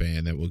friction in the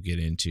band that we'll get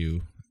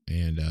into,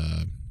 and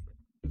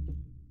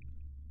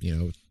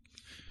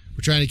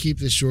we're trying to keep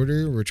this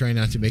shorter. We're trying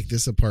not to make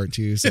this a part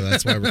 2, so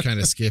that's why we're kind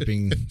of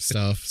skipping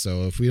stuff.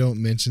 So if we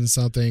don't mention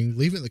something,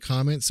 leave it in the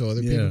comments so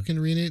other people can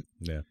read it.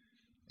 Yeah.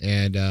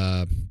 And,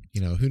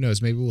 who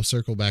knows? Maybe we'll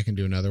circle back and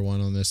do another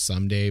one on this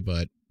someday,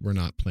 but we're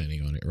not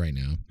planning on it right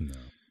now. No.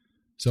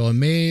 So in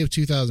May of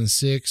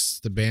 2006,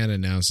 the band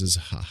announces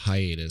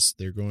hiatus.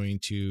 They're going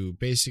to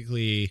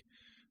basically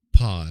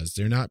pause.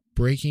 They're not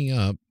breaking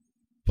up,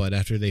 but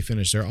after they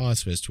finish their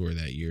Ozfest tour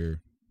that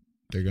year,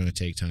 they're going to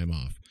take time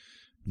off.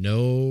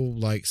 No,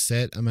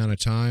 set amount of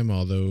time,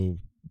 although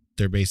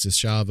their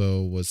bassist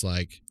Shavo was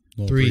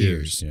 3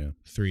 years. Yeah.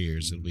 3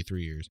 years. It'll be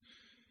 3 years.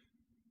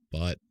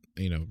 But,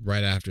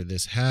 right after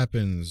this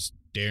happens,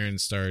 Darren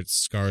starts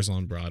Scars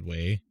on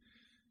Broadway.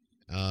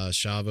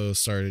 Shavo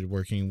started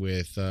working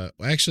with, John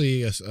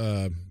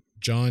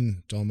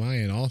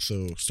Dalmayan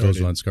also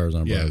started on Scars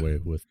on Broadway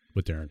with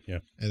Darren. Yeah.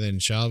 And then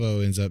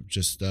Shavo ends up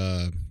just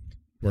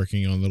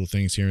working on little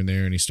things here and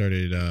there, and he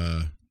started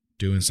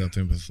doing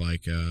something with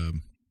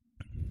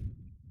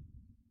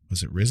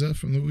was it RZA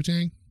from the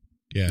Wu-Tang?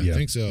 Yeah, I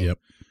think so. Yep.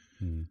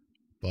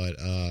 But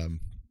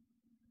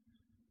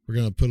we're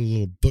gonna put a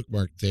little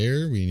bookmark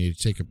there. We need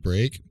to take a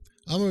break.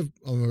 I'm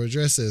gonna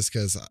address this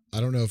because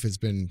I don't know if it's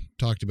been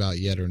talked about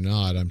yet or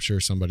not. I'm sure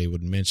somebody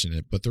would mention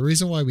it. But the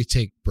reason why we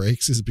take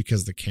breaks is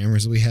because the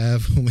cameras we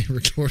have only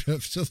record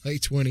up to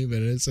 20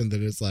 minutes, and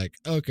then it's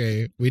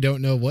okay, we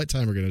don't know what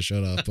time we're gonna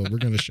shut off, but we're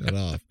gonna shut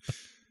off.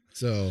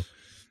 So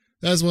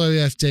that's why we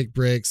have to take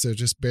breaks. So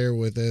just bear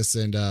with us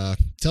and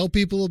tell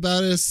people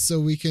about us so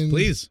we can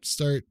please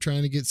start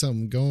trying to get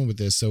something going with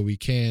this so we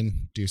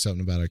can do something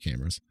about our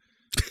cameras.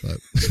 But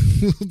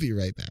we'll be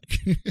right back.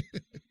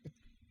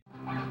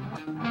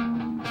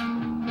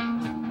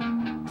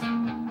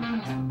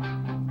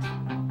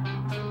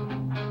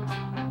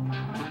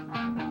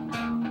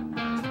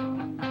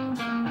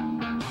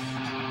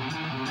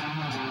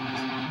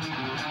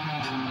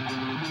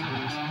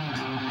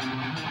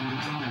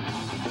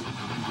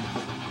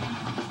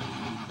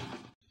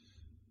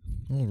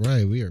 All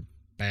right, we are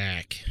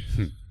back.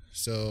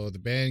 So the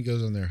band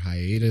goes on their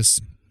hiatus.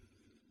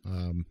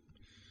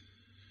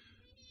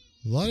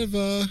 A lot of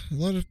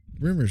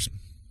rumors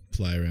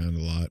fly around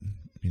a lot.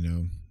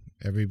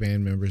 Every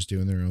band member's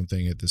doing their own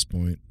thing at this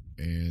point,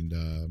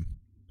 and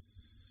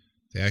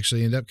they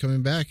actually end up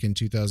coming back in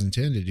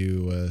 2010 to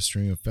do a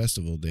string of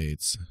festival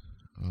dates.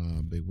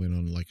 They went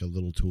on a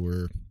little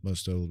tour.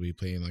 Most of them will be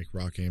playing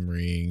Rock am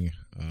Ring,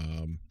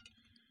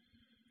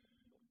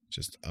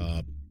 just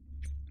a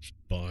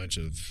bunch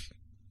of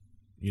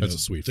that's a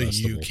sweet the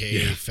festival.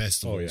 UK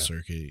festival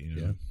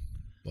circuit.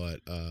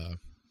 But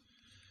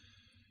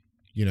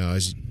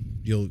as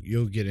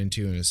you'll get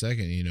into in a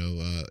second,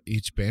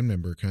 each band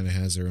member kind of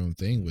has their own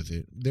thing with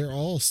it. They're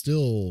all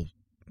still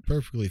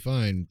perfectly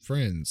fine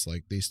friends.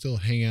 They still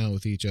hang out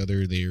with each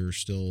other. They're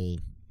still,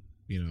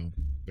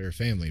 they're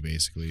family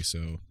basically.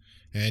 So,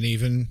 and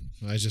even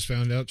I just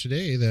found out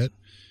today that,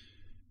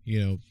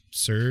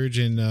 Serge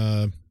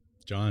and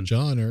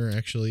John are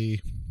actually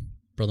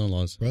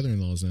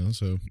brother-in-laws now.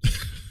 So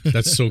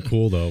that's so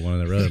cool though. When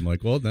I read it, I'm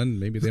like, well, then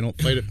maybe they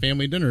don't fight at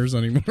family dinners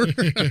anymore.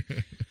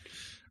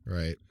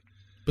 Right.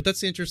 But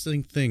that's the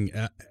interesting thing.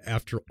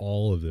 After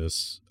all of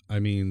this, I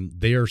mean,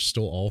 they are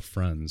still all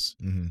friends.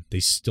 Mm-hmm.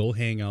 They still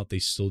hang out. They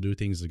still do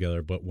things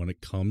together. But when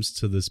it comes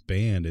to this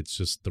band, it's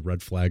just the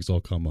red flags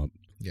all come up.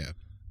 Yeah.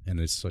 And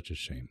it's such a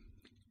shame.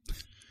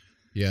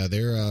 Yeah,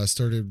 there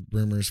started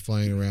rumors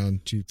flying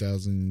around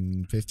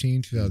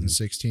 2015,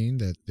 2016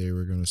 that they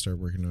were going to start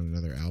working on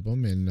another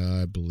album, and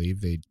I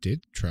believe they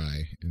did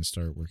try and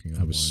start working on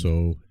one. I was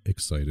so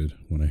excited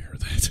when I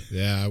heard that.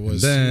 Yeah, I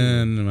was.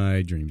 And then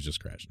my dreams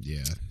just crashed.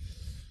 Yeah.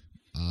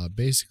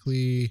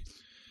 Basically,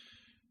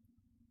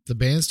 the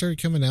band started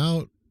coming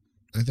out,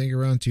 I think,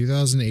 around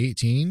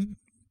 2018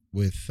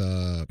 with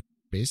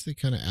basically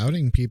kind of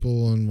outing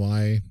people on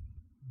why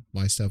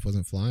stuff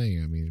wasn't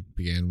flying. I mean, it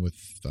began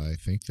with, I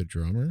think, the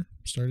drummer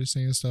started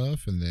saying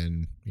stuff, and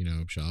then,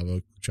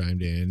 Shavo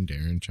chimed in,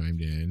 Darren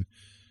chimed in,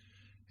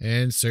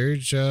 and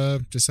Serge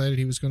decided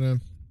he was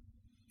going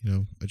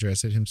to,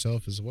 address it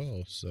himself as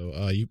well. So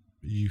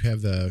you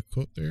have the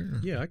quote there?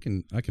 Yeah, I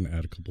can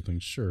add a couple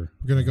things, sure.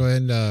 We're going to go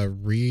ahead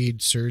and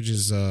read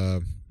Serge's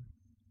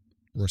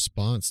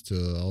response to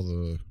all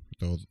the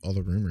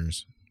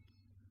rumors.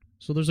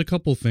 So there's a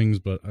couple things,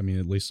 but I mean,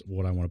 at least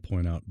what I want to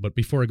point out. But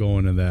before I go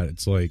into that,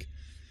 it's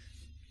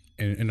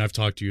and I've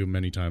talked to you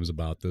many times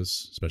about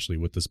this, especially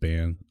with this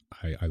band.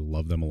 I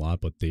love them a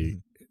lot, but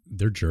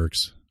they're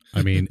jerks.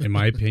 I mean, in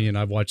my opinion,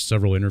 I've watched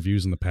several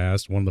interviews in the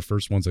past. One of the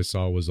first ones I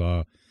saw was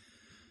off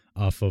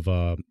of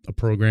a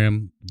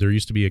program. There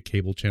used to be a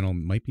cable channel,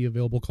 might be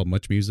available, called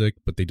Much Music,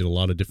 but they did a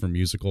lot of different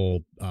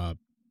musical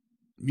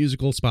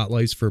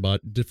spotlights for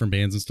about different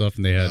bands and stuff,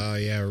 and they had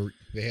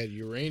they had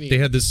Uranium. They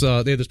had this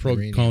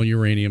program called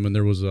Uranium, and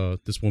there was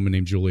this woman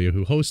named Julia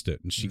who hosted it,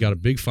 and she got a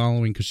big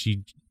following because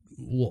she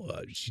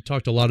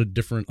talked to a lot of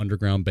different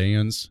underground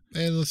bands.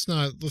 And let's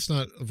not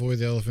avoid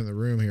the elephant in the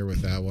room here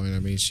with that one. I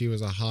mean, she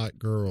was a hot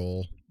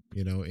girl,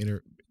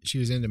 she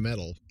was into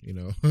metal,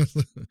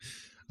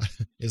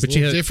 It's But a she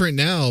little had- different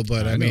now,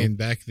 but I I know. mean,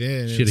 back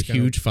then She had a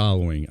huge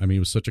following. I mean, it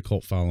was such a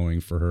cult following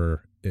for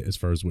her as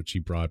far as what she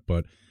brought.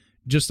 But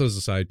just as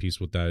a side piece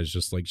with that is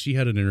just like she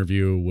had an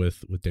interview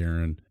with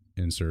Darren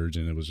and Serge,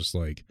 and it was just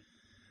like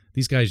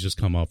these guys just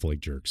come off like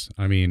jerks.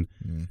 I mean,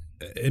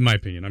 in my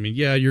opinion, I mean,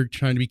 yeah, you're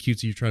trying to be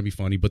cutesy, you're trying to be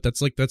funny, but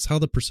that's how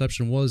the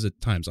perception was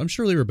at times. I'm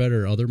sure they were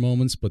better at other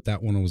moments, but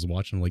that one I was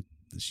watching, like,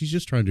 she's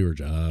just trying to do her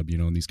job,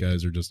 and these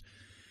guys are just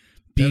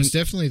That being was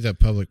definitely the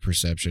public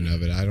perception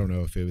of it. I don't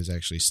know if it was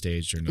actually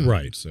staged or not.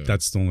 right. So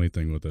That's the only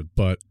thing with it,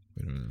 but.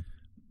 I don't know.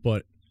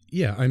 But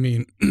yeah, I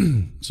mean,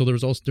 so there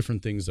was all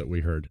different things that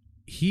we heard.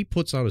 He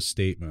puts out a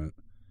statement,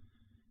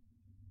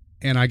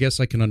 and I guess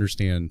I can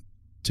understand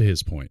to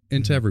his point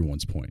and to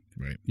everyone's point.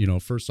 Right.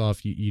 First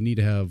off, you need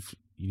to have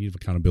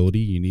accountability.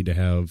 You need to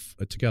have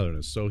a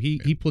togetherness. So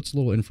he puts a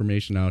little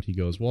information out. He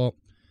goes,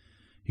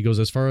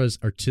 as far as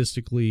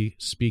artistically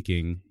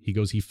speaking, he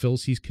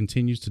feels he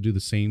continues to do the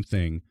same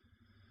thing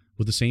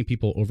with the same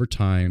people over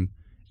time,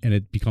 and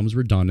it becomes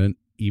redundant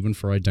even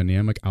for a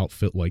dynamic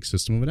outfit like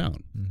System of a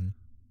Down. Mm-hmm.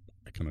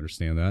 I can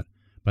understand that.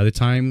 By the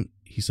time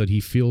he said he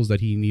feels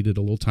that he needed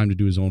a little time to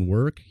do his own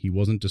work, he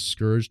wasn't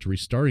discouraged to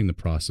restarting the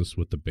process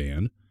with the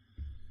band.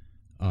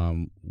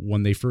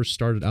 When they first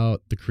started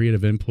out, the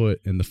creative input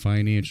and the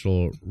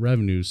financial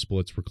revenue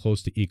splits were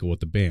close to equal with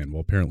the band.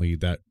 Well, apparently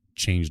that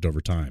changed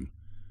over time.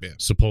 Yeah.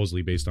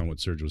 Supposedly based on what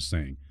Serge was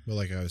saying. Well,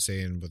 like I was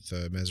saying with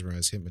the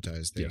mesmerized,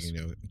 hypnotized thing, Yes.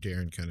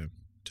 Darren kind of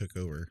took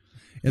over.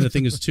 And the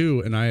thing is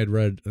too, and I had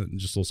read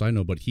just a little side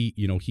note, but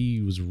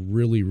he was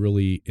really,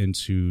 really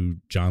into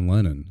John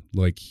Lennon.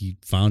 Like he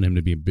found him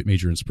to be a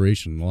major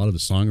inspiration. A lot of the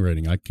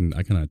songwriting, I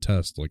can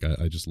attest. Like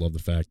I just love the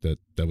fact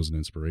that was an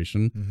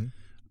inspiration. Mm-hmm.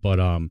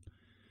 But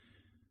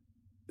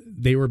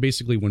they were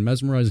basically, when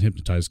Mesmerized and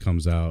Hypnotized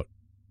comes out,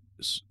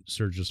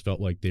 Serge just felt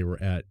like they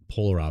were at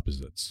polar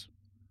opposites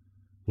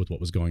with what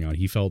was going on.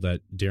 He felt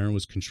that Darren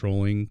was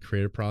controlling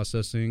creative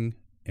processing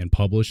and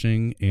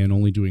publishing and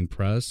only doing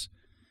press.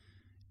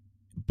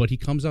 But he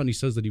comes out and he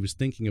says that he was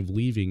thinking of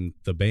leaving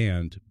the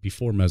band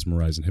before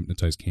Mesmerized and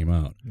Hypnotized came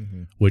out,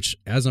 Mm-hmm. which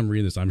as I'm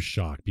reading this, I'm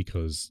shocked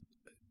because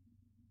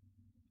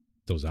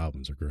those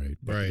albums are great.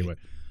 But Right.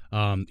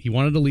 Anyway, he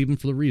wanted to leave them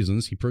for the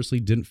reasons he personally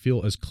didn't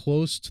feel as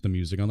close to the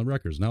music on the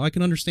records. Now I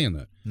can understand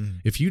that. Mm-hmm.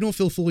 If you don't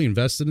feel fully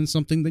invested in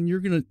something, then you're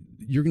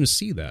gonna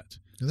see that.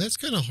 And that's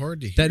kind of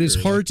hard to hear. That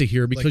is hard like- to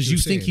hear like because you you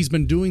were think saying. he's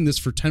been doing this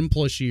for 10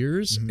 plus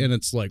years, Mhm. and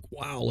it's like,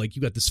 wow, like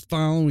you got this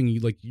following,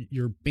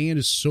 your band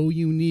is so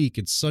unique.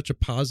 It's such a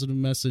positive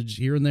message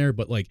here and there,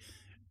 but like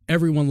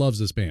everyone loves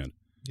this band.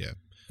 Yeah.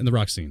 In the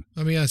rock scene.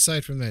 I mean,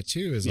 aside from that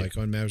too, is Yeah. like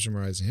on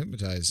Mesmerized and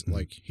Hypnotized, Mhm.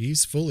 like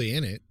he's fully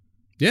in it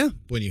Yeah.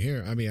 when you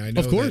hear. I mean, I know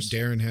Of course. that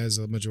Darren has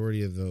a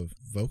majority of the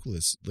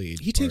vocalist lead.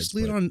 He takes parts,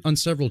 lead but on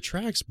several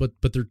tracks, but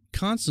they're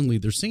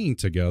singing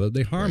together.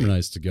 They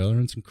harmonize together,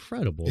 and it's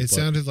incredible. It but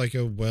sounded like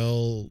a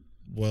well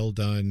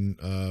done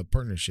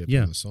partnership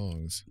Yeah. in the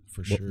songs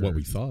for sure. what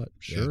we thought,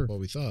 Yeah, sure. what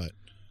we thought.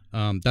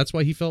 That's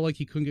why he felt like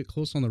he couldn't get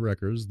close on the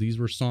records. These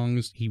were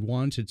songs he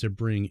wanted to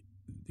bring.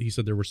 He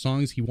said there were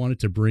songs he wanted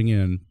to bring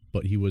in,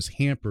 but he was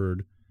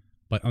hampered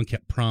by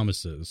unkept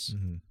promises,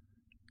 Mm-hmm.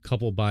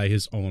 coupled by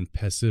his own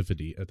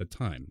passivity at the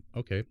time.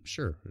 Okay,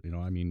 sure.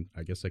 I mean,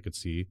 I guess I could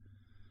see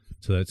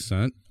to that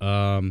extent.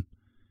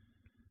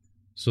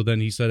 So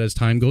then he said, as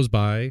time goes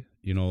by,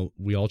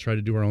 we all try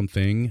to do our own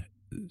thing.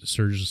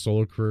 Serge's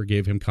solo career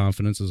gave him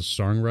confidence as a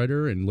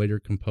songwriter and later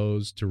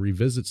composed to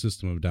revisit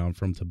System of a Down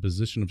from the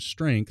position of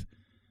strength,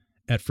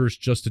 at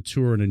first just to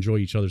tour and enjoy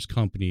each other's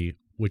company,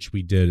 which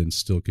we did and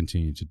still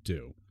continue to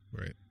do.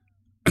 Right.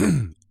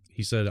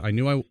 He said, I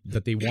knew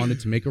that they wanted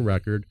to make a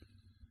record,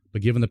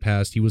 but given the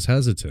past, he was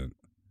hesitant.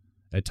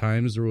 At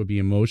times, there would be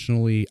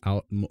emotional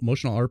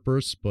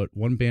outbursts, but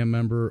one band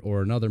member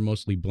or another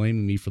mostly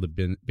blaming me for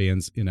the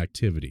band's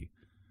inactivity.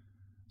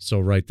 So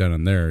right then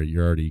and there,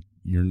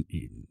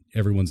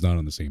 everyone's not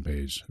on the same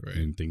page, Right.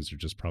 and things are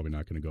just probably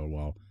not going to go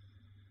well.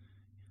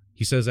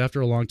 He says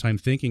after a long time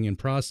thinking and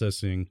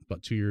processing,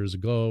 about 2 years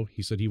ago,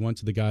 he said he went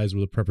to the guys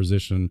with a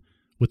preposition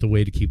with a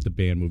way to keep the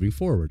band moving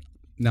forward.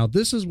 Now,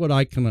 this is what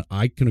I can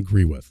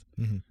agree with.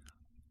 Mm-hmm.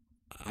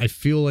 I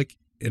feel like,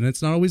 and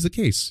it's not always the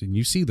case, and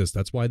you see this,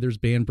 that's why there's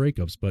band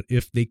breakups, but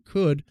if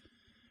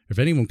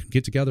anyone could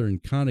get together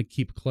and kind of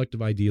keep a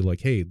collective idea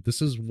like, hey,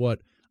 this is what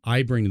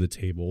I bring to the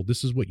table,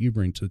 this is what you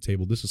bring to the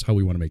table, this is how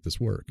we want to make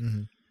this work. Mm-hmm.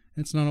 And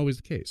it's not always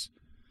the case.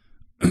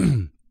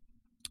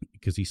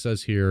 Because he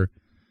says here,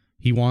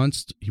 he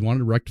wanted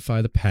to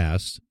rectify the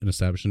past and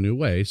establish a new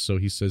way, so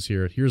he says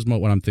here's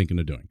what I'm thinking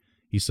of doing.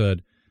 He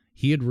said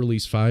he had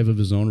released 5 of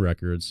his own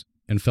records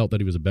and felt that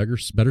he was a better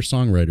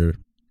songwriter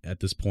at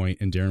this point,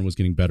 and Darren was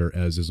getting better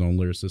as his own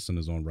lyricist in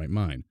his own right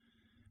mind.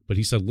 But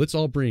he said, let's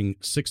all bring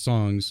 6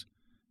 songs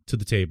to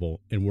the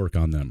table and work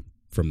on them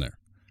from there.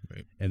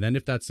 Right. And then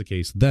if that's the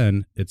case,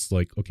 then it's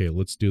like, okay,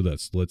 let's do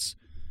this. Let's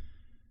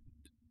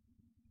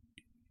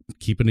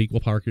keep an equal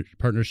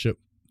partnership,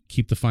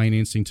 keep the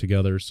financing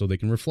together so they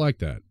can reflect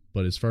that.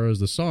 But as far as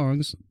the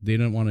songs, they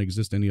didn't want to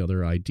exist any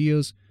other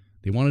ideas.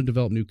 They want to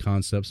develop new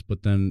concepts,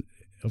 but then,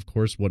 of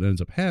course, what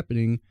ends up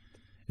happening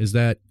is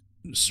that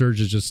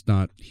Serge is just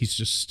not. He's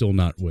just still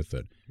not with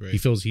it. Right. He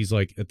feels he's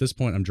like, at this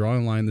point, I'm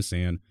drawing a line in the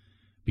sand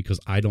because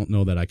I don't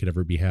know that I could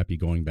ever be happy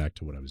going back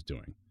to what I was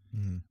doing.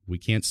 Mm-hmm. We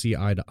can't see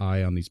eye to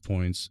eye on these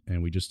points,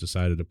 and we just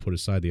decided to put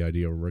aside the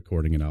idea of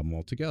recording an album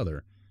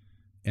altogether.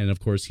 And of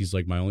course, he's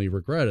like, my only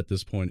regret at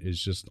this point is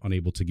just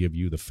unable to give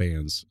you, the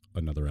fans,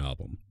 another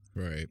album.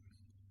 Right.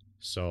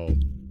 So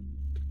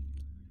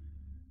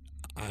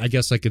I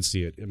guess I could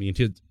see it. I mean,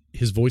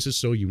 his voice is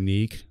so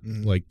unique.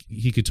 Mm-hmm. Like,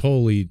 he could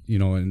totally,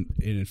 and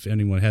if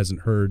anyone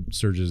hasn't heard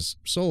Serge's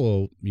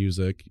solo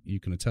music, you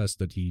can attest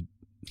that he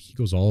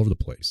goes all over the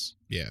place.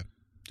 Yeah,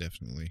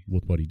 definitely.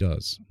 With what he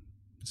does.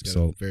 It's got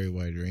a very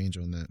wide range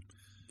on that.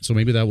 So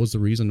maybe that was the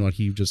reason why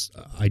he just,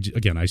 I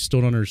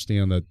still don't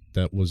understand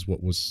that was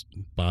what was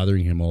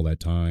bothering him all that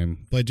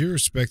time. But I do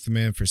respect the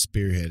man for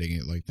spearheading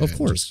it like that. Of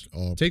course.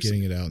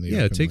 Getting it out in the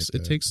open.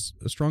 It takes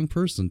a strong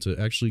person to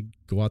actually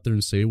go out there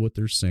and say what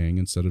they're saying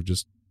instead of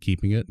just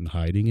keeping it and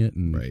hiding it.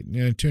 And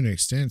right. To an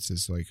extent,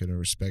 it's like a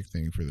respect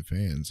thing for the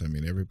fans. I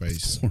mean,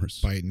 everybody's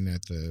biting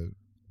at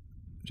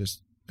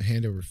just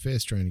hand over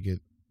fist trying to get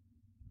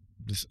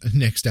this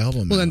next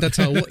album. Well, out. and that's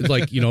how,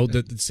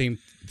 the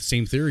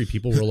same theory.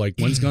 People were like,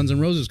 when's Guns N'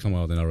 Roses come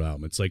out with another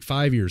album? It's like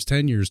 5 years,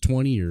 10 years,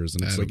 20 years.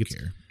 And it's I like, don't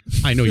care.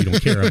 I know you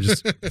don't care. I'm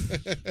just,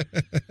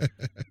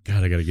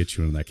 God, I got to get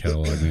you in that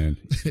catalog, man.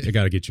 I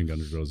got to get you in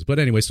Guns N' Roses. But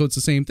anyway, so it's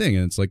the same thing.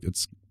 And it's like,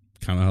 it's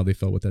kind of how they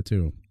felt with that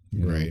too.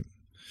 Right.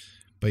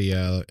 But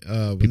yeah,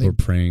 people are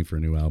praying for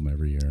a new album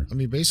every year. I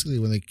mean, basically,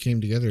 when they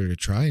came together to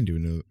try and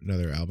do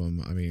another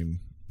album, I mean,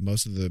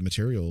 most of the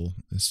material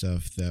and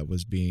stuff that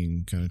was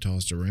being kind of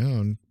tossed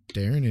around,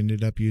 Darren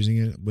ended up using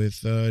it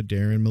with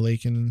Darren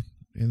Malakian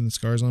in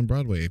Scars on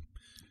Broadway.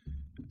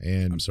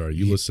 And I'm sorry,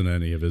 you listen to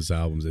any of his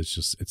albums,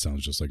 it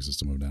sounds just like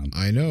System of a Down.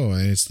 I know,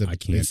 and it's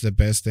the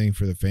best thing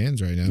for the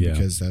fans right now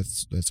because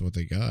that's what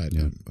they got.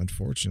 Yeah.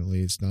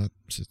 Unfortunately, it's not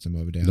System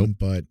of a Down, Nope.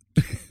 but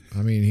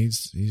I mean,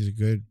 he's a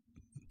good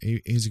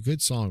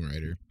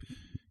songwriter.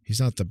 He's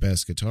not the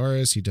best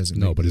guitarist. He doesn't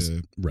but his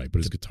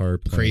guitar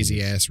playing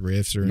crazy ass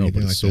riffs or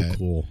anything like so that.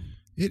 Cool.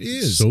 It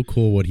is so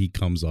cool what he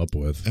comes up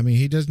with. I mean,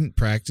 he doesn't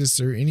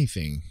practice or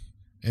anything,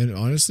 and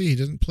honestly, he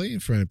doesn't play in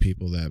front of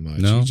people that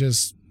much. No. He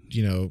just,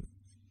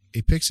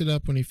 he picks it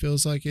up when he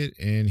feels like it,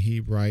 and he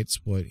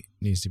writes what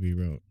needs to be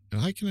wrote. And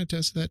I can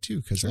attest to that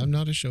too, because I'm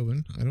not a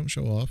showman. I don't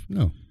show off.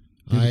 No,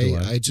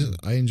 I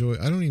enjoy.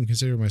 I don't even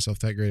consider myself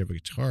that great of a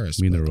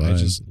guitarist. Neither but do I. I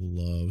just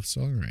love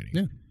songwriting.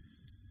 Yeah.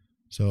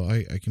 So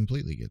I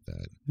completely get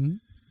that. Mm-hmm.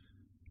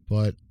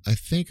 But I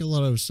think a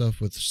lot of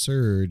stuff with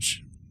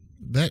Serge,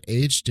 that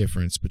age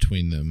difference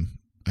between them,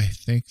 I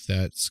think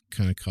that's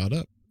kind of caught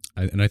up.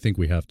 And I think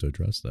we have to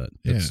address that.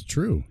 That's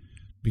true.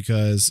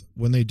 Because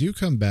when they do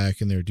come back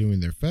and they're doing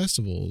their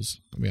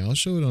festivals, I mean, I'll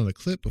show it on a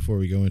clip before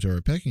we go into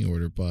our pecking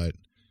order, but,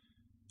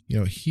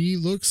 he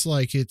looks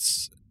like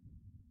it's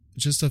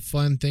just a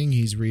fun thing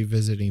he's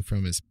revisiting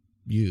from his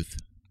youth,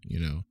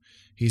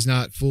 He's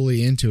not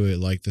fully into it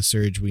like the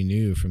Serge we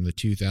knew from the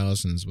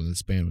 2000s when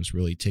this band was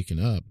really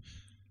ticking up.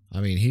 I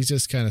mean, he's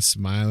just kind of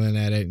smiling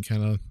at it and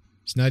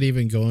he's not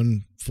even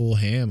going full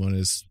ham on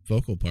his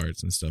vocal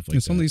parts and stuff like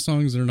that. Some of these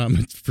songs are not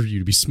meant for you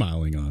to be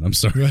smiling on. I'm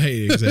sorry.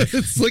 Right, exactly.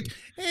 It's like,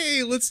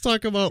 hey, let's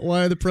talk about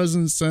why the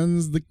president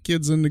sends the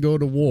kids in to go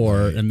to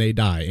war and they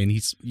die. And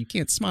you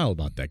can't smile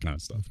about that kind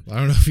of stuff. I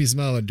don't know if he's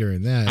smiling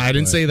during that. I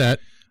didn't say that.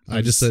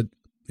 I just said,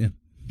 yeah.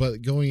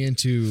 But going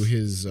into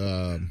his,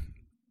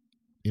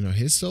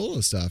 his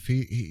solo stuff,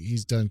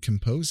 he's done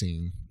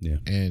composing. Yeah.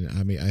 And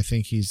I mean, I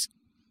think he's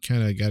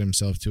kind of got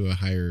himself to a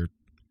higher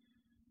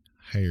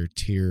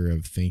tier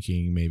of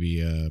thinking.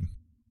 Maybe, I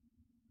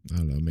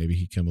don't know, maybe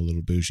he come a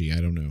little bougie.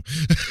 I don't know.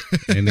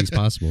 Anything's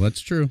possible.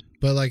 That's true.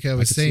 But like I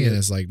was saying,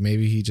 it's like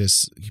maybe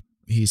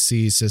he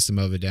sees System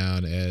of a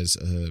Down as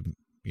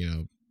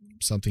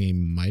something he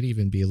might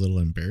even be a little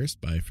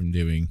embarrassed by from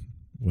doing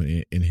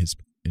when in his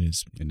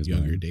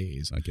younger mind,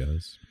 days, I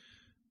guess.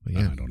 But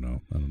yeah, I don't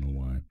know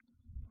why.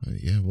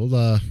 Yeah, we'll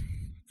gonna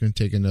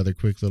take another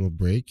quick little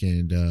break,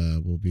 and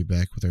we'll be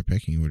back with our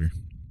pecking order.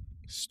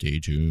 Stay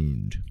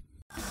tuned.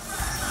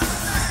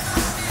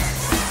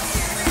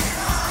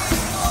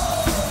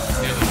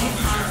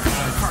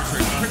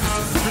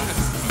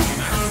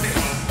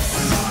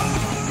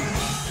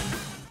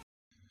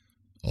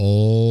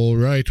 All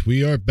right,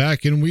 we are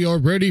back and we are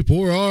ready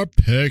for our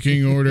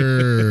pecking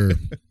order.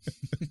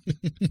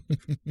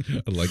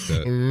 I like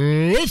that.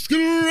 Let's get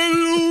ready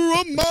to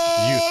rumble.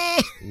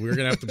 We're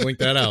gonna have to blink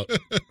that out.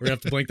 We're gonna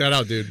have to blink that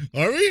out, dude.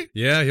 Are we?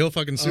 Yeah, he'll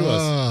fucking sue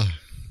us.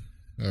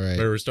 All right.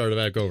 Better start it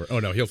back over. Oh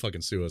no, he'll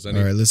fucking sue us. All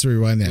right, let's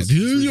rewind that.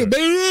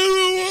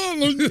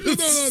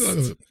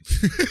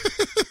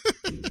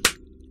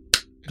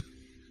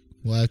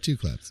 We'll have two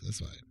claps. That's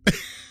fine.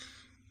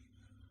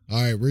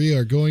 All right, we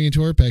are going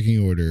into our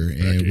pecking order,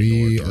 and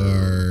we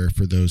are,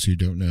 for those who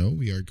don't know,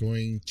 we are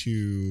going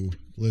to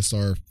list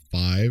our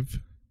 5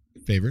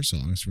 favorite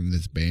songs from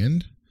this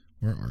band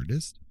or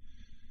artist.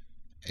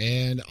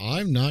 And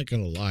I'm not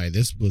gonna lie,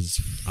 this was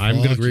I'm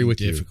gonna agree with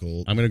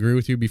difficult. I'm gonna agree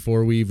with you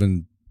before we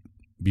even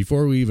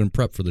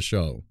prep for the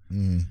show.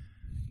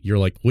 you're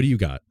like, what do you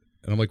got?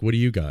 And I'm like, what do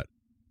you got?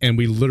 And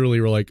we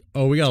literally were like,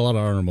 oh, we got a lot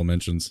of honorable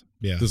mentions.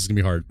 Yeah. This is going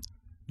to be hard.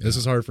 Yeah. This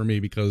is hard for me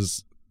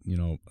because, you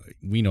know,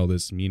 we know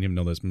this. Me and him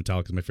know this.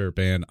 Metallica's my favorite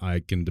band. I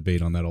can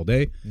debate on that all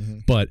day. Mm-hmm.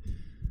 But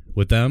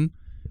with them,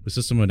 with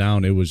System of a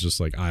Down, it was just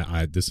like,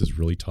 this is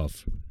really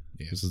tough.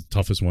 Yeah. This is the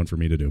toughest one for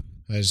me to do.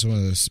 I just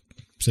want to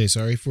say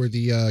sorry for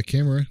the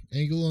camera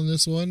angle on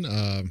this one.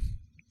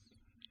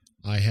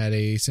 I had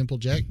a Simple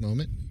Jack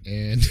moment,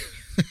 and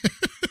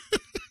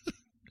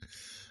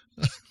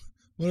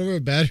one of our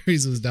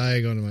batteries was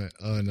dying on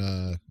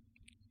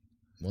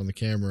the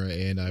camera,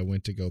 and I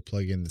went to go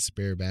plug in the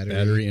spare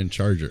battery. And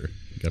charger.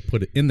 You got to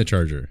put it in the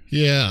charger.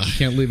 Yeah, You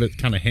can't leave it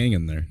kind of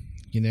hanging there.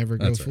 you never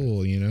go That's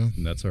full, you know.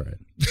 And that's all right.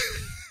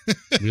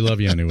 We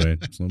love you anyway.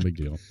 It's no big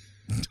deal.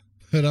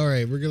 But all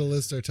right, we're going to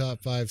list our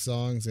top 5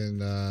 songs,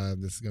 and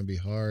this is going to be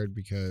hard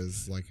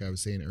because, like I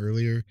was saying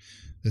earlier,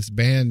 this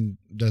band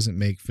doesn't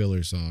make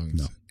filler songs.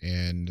 No.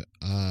 And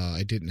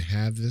I didn't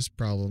have this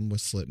problem with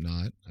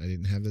Slipknot. I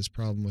didn't have this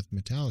problem with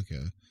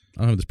Metallica. I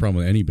don't have this problem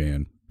with any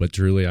band, but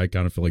truly, I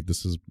kind of feel like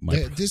this is my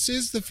This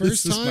is the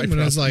first This is my time when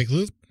I was like,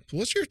 problem.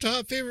 what's your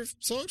top favorite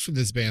songs from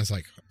this band? It's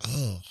like,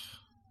 oh,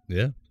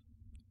 Yeah.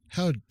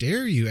 how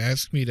dare you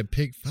ask me to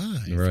pick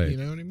 5? Right. You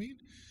know what I mean?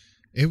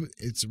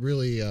 It's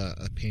really a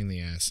pain in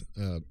the ass,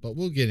 but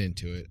we'll get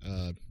into it.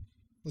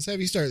 Let's have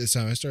you start this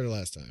time. I started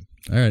last time.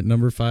 All right,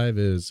 number 5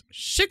 is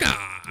Sugar.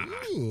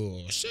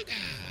 Ooh, Sugar.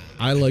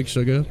 I like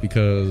Sugar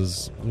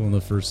because one of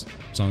the first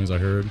songs I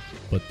heard,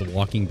 but the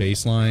walking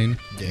bass line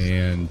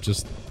and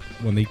just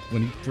when he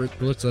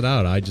puts it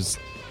out, I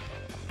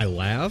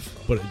laugh,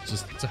 but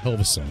it's a hell of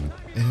a song.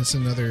 And it's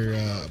another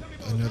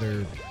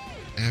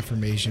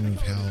affirmation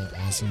of how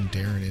awesome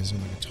Darren is on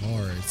the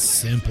guitar. It's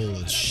simple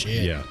as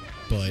shit. Yeah.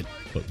 But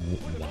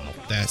Wow.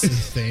 that's the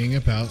thing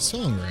about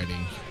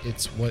songwriting.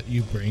 It's what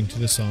you bring to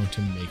the song to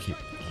make it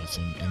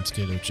awesome,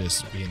 instead of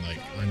just being like,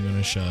 I'm going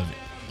to shove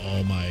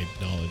all my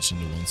knowledge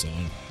into one song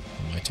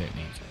or my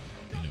technique.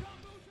 You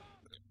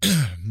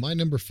know. My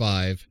number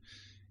 5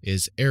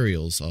 is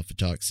Aerials off of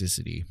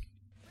Toxicity.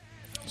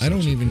 I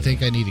don't even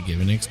think I need to give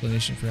an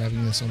explanation for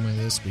having this on my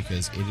list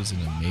because it is an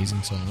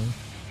amazing song.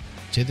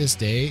 To this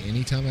day,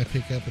 anytime I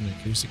pick up an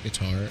acoustic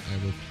guitar,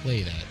 I will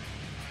play that.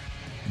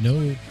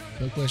 No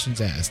questions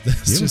asked.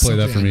 That's You didn't just play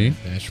that for something me.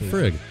 I naturally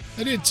Frig.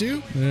 I did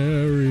too.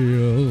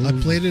 Aerial. I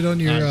played it on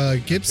your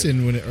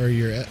Gibson or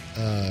your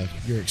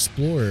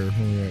Explorer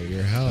when we were at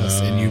your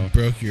house, and you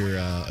broke your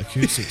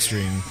acoustic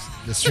strings,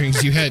 the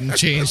strings you hadn't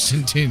changed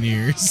in 10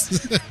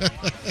 years. I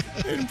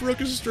hadn't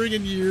broken a string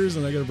in years,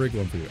 and I got to break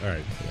one for you. All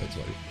right, that's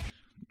funny.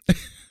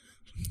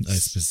 I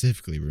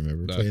specifically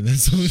remember playing that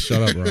song.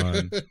 Shut up,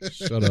 Ron.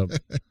 Shut up.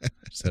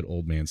 Just had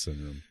old man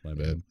syndrome. My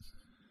bad.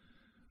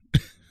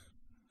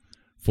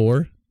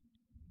 4.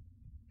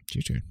 It's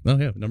your turn. Oh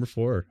yeah, number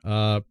 4.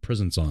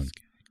 Prison Song.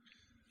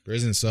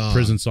 Prison Song.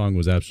 Prison Song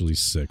was absolutely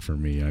sick for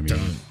me. I mean,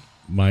 Dun,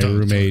 my dun,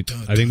 roommate. dun,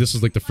 dun, I think this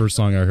was like the first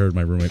song I heard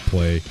my roommate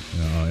play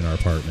in our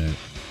apartment,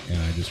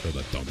 and I just heard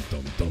that dum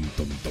dum dum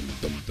dum dum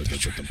dum dum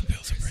dum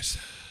dum.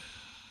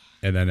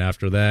 And then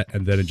after that,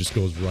 and then it just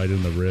goes right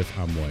in the riff.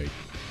 I'm like,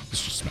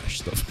 let's just smash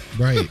stuff.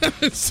 Right.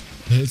 It's-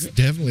 It's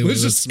definitely one of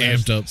Let's those just smash-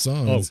 amped up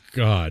songs. oh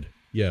God,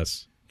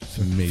 yes, it's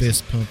amazing.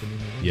 Fist pumping.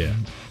 Yeah.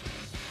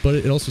 But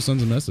it also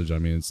sends a message. I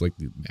mean, it's like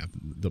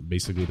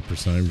basically the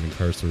percentage of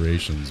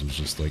incarcerations was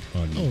just like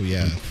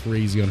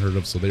crazy unheard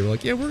of. So they were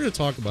like, yeah, we're going to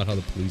talk about how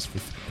the police.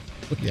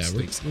 Yeah,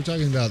 we're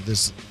talking about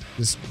this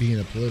being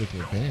a political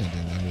band,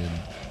 and I mean,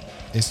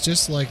 it's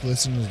just like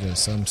listening to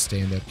some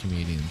stand-up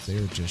comedians.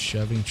 They're just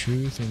shoving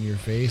truth in your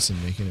face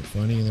and making it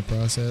funny in the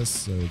process,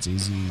 so it's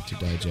easy to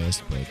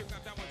digest. But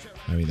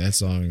I mean, that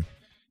song,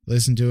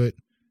 listen to it.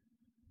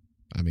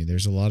 I mean,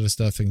 there's a lot of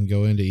stuff that can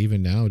go into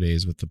even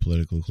nowadays with the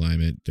political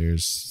climate.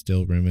 There's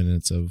still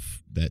remnants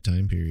of that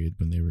time period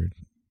when they were,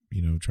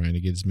 trying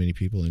to get as many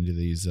people into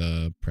these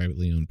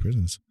privately owned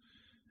prisons.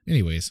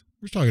 Anyways,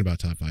 we're talking about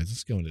top 5.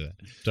 Let's go into that.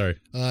 Sorry.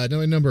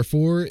 Number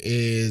 4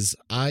 is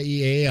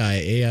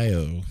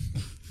IEAIAIO.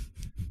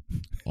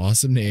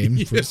 Awesome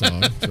name for a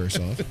song, first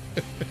off.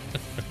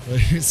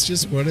 But it's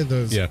just one of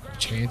those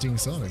chanting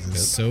songs.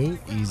 It's so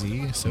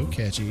easy, so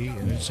catchy,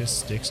 and it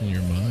just sticks in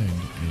your mind.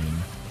 And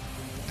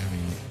I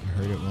mean, I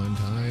heard it one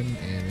time,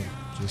 and it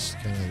just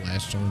kind of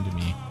latched on to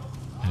me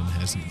and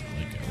hasn't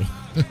let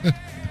go.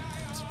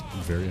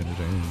 Very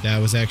entertaining. That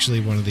was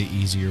actually one of the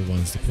easier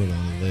ones to put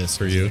on the list.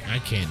 For you? Like, I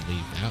can't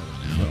leave that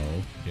one out.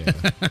 No. Yeah.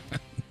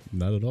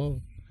 Not at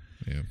all.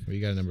 Yeah. Well,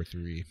 you got number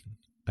 3.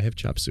 I have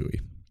Chop Suey.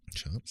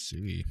 Chop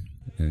Suey.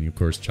 And of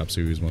course, Chop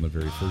Suey is one of the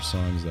very first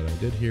songs that I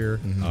did hear.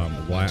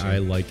 Mm-hmm. Why I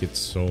like it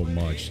so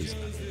much is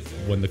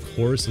when the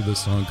chorus of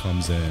this song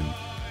comes in,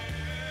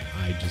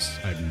 I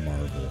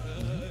marvel.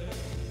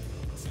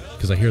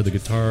 Because I hear the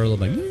guitar, I'm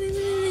like,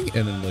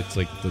 and then it's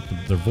like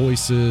their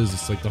voices,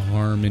 it's like the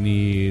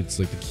harmony, it's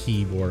like the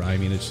keyboard. I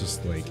mean, it's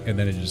just like, and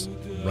then it just,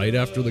 right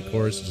after the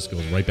chorus, it just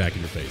goes right back in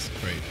your face.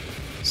 Right.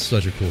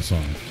 Such a cool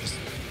song.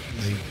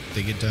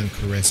 They get done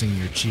caressing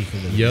your cheek a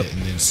little Yep. bit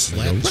and then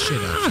slap the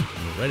shit out.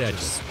 Right at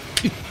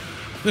you.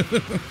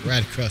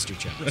 Rad Cruster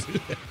chops.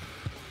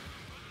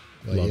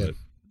 But Love it.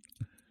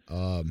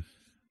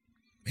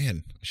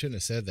 Man, I shouldn't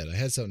have said that. I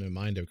had something in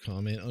mind to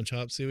comment on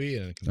Chop Suey,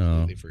 and I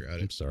completely forgot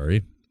I'm it.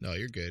 sorry. No,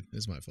 you're good.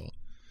 It's my fault.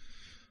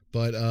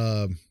 But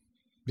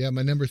yeah,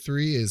 my number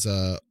 3 is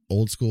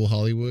Old School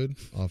Hollywood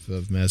off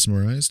of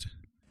Mesmerized.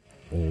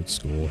 Old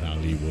school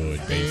Hollywood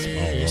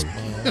baseball.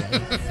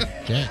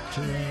 Jack.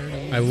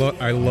 I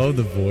love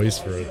the voice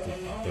for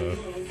the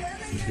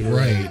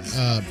Right.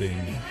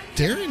 thing.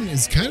 Darren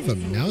is kind of a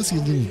mousy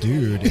little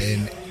dude,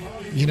 and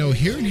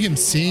hearing him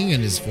sing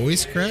and his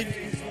voice crack,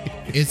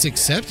 it's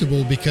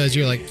acceptable because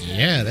you're like,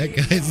 yeah, that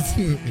guy's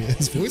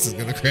his voice is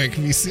gonna crack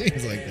if he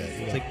sings like that.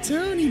 You're Like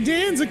Tony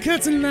Danza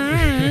cuts a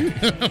line.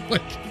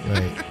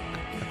 right.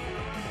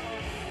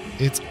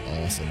 It's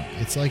awesome.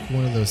 It's like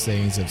one of those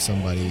things of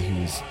somebody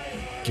who's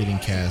getting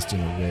cast in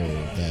a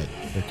role that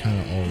they're kind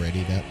of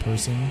already that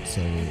person,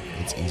 so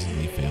it's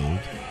easily filled.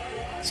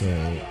 So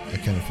I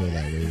kind of feel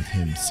that way with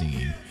him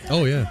singing.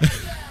 Oh yeah,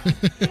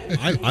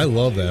 I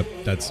love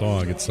that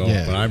song itself.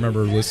 Yeah. But I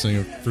remember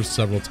listening for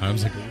several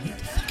times. Like, what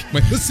the fuck am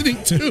I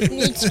listening to?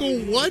 Old school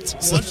what?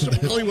 Watch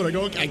Hollywood. I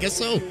go, I guess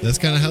so. That's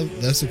kind of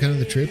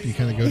the trip you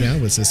kind of go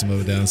down with System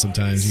of a Down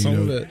sometimes. Some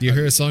of it. You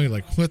hear a song, you're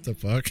like, what the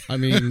fuck? I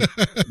mean,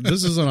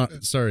 this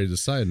isn't sorry to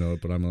side note,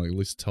 but I'm gonna at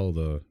least tell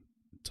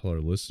our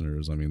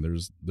listeners. I mean,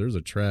 there's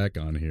a track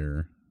on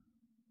here.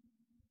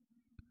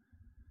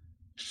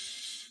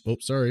 Oh,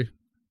 sorry.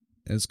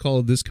 And it's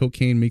called "This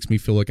Cocaine Makes Me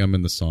Feel Like I'm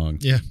in the Song."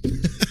 Yeah.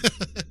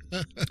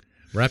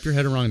 Wrap your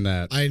head around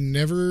that. I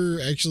never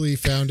actually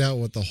found out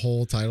what the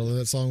whole title of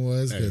that song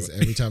was because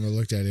every time I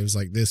looked at it, it was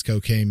like, "This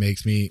cocaine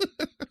makes me,"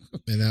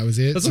 and that was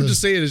it. That's what I'm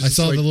just saying. It's I just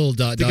saw like, the little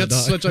dot. They dot, got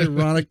dot. such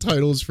ironic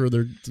titles for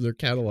their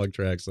catalog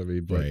tracks. I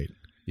mean, but Right.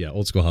 yeah,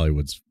 Old School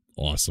Hollywood's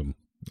awesome.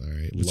 All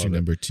right. What's Love your it.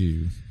 number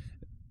 2?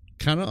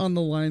 Kind of on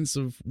the lines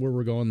of where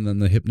we're going, than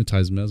the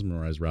Hypnotized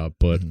Mesmerized route.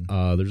 But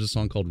there's a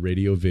song called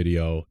Radio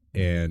Video,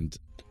 and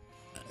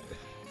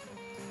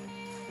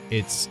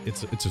it's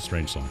a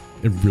strange song.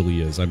 It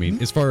really is. I mean,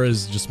 as far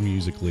as just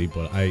musically,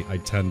 but I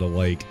tend to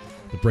like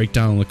the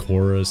breakdown in the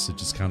chorus. It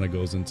just kind of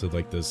goes into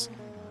like this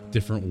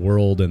different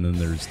world, and then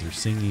they're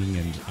singing,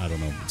 and I don't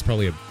know. It's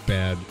probably a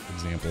bad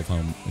example of how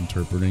I'm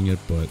interpreting it,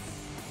 but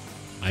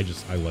I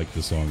like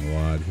this song a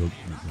lot.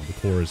 The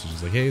chorus is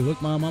just like, "Hey,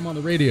 look, Mom, I'm on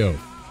the radio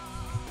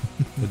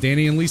with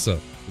Danny and Lisa."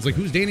 It's like,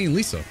 who's Danny and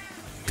Lisa?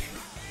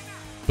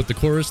 But the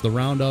chorus, the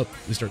roundup,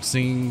 they start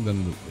singing,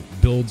 then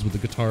it builds with the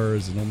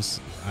guitars, and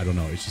almost, I don't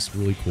know, it's just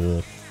really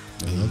cool.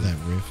 I love that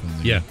riff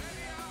when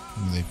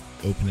they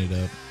open it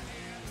up.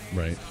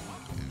 Right.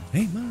 Yeah.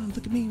 Hey, Mom,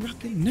 look at me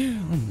rocking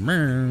now.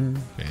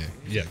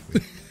 Yeah.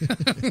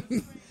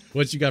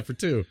 What you got for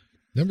 2?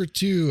 Number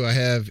 2, I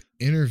have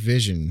Inner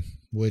Vision,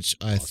 which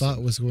I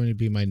thought was going to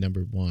be my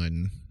number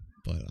 1,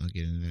 but I'll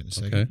get into that in a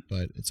second. Okay.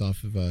 But it's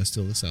off of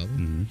Still This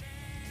album.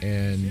 Mm-hmm.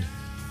 And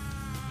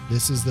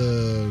this is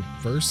the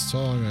first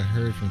song I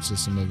heard from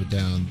System of a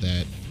Down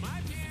that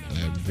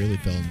I really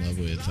fell in love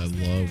with. I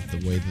love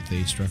the way that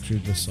they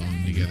structured the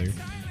song together.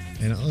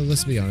 And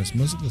let's be honest,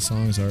 most of the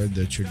songs are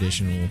the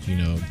traditional,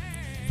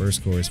 verse,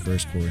 chorus,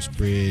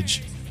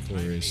 bridge,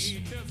 chorus,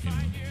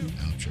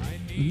 outro.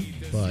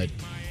 Mm-hmm. But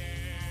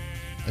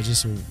I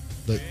just,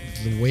 the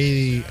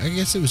way, I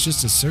guess it was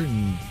just a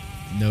certain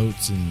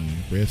notes and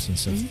riffs and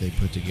stuff that they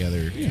put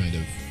together kind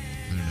of,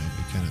 I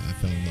don't know, I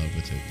fell in love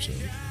with it. So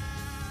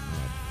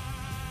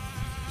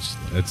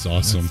That's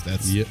awesome.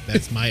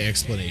 That's my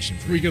explanation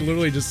for We it. could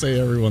literally just say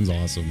everyone's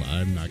awesome.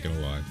 I'm not going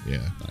to lie. Yeah.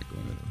 Not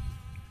going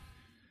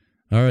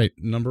to. All right.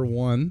 Number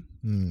 1.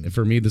 And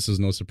for me, this is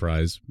no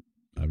surprise.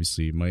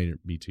 Obviously, it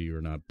might be to you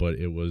or not, but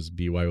it was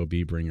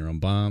BYOB, Bring Your Own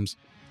Bombs.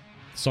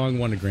 Song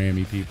won a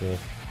Grammy, people.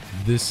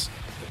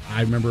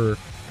 I remember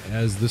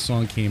as this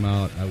song came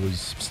out, I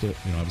was still,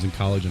 I was in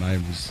college, and I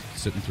was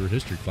sitting through a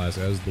history class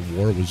as the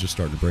war was just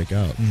starting to break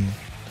out.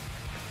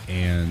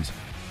 And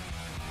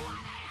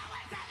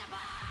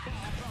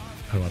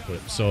how do I put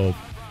it? So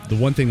the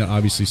one thing that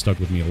obviously stuck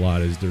with me a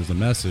lot is there's a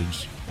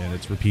message, and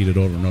it's repeated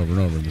over and over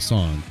and over in the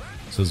song.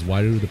 It says,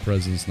 "Why do the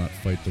presidents not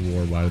fight the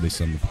war? Why do they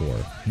send the poor?"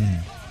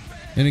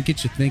 And it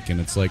gets you thinking.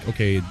 It's like,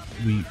 okay,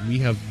 we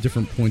have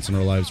different points in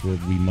our lives where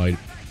we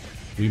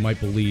might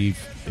believe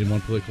in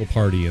one political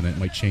party, and it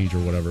might change or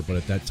whatever. But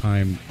at that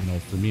time,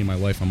 for me in my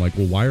life, I'm like,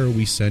 well, why are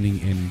we sending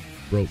in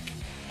broke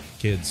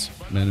kids,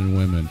 men and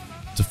women,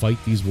 to fight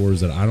these wars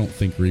that I don't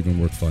think are even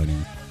worth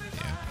fighting?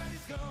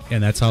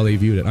 And that's how they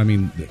viewed it. I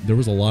mean, there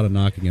was a lot of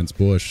knock against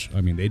Bush.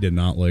 I mean, they did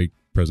not like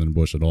President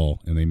Bush at all,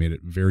 and they made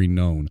it very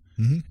known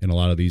in a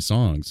lot of these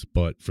songs.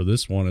 But for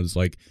this one, it's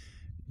like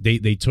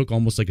they took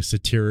almost like a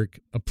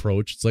satiric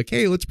approach. It's like,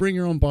 hey, let's bring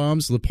your own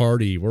bombs to the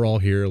party. We're all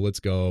here. Let's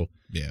go.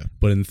 Yeah.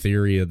 But in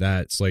theory of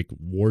that, it's like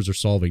wars are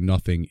solving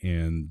nothing,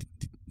 and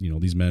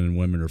these men and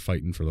women are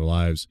fighting for their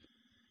lives.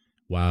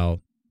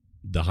 Wow.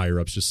 The higher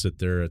ups just sit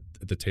there at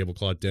the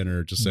tablecloth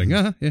dinner, just saying,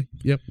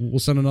 we'll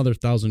send another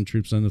 1,000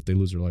 troops in if they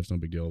lose their lives. No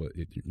big deal.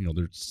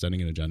 They're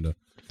sending an agenda.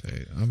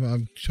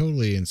 I'm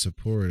totally in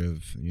support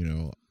of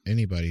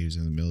anybody who's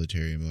in the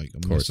military. Like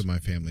most of my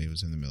family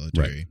was in the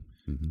military.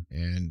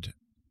 And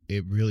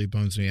it really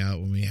bums me out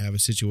when we have a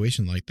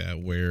situation like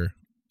that where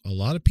a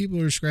lot of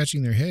people are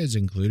scratching their heads,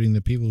 including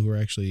the people who are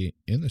actually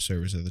in the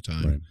service at the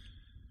time. Right.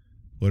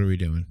 What are we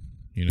doing?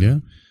 You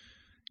know?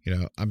 You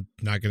know, I'm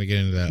not going to get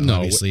into that,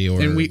 obviously.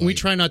 And we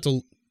try not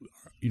to,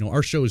 you know,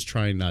 our show is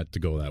trying not to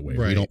go that way.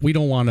 Right. We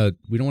don't want to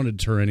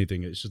deter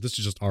anything. It's just, this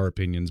is just our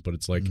opinions, but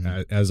it's like,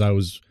 as I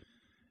was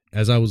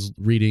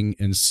reading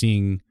and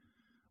seeing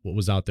what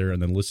was out there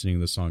and then listening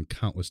to the song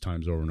countless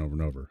times over and over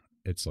and over,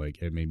 it's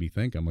like, it made me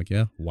think, I'm like,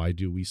 yeah, why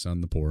do we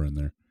send the poor in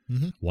there?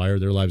 Why are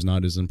their lives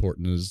not as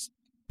important as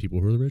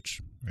people who are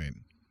rich? Right.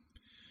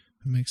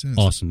 That makes sense.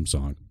 Awesome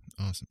song.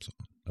 Awesome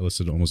song. I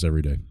listen to it almost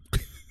every day.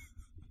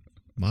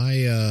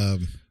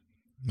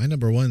 My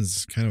number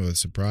one's kind of a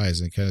surprise,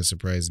 and it kind of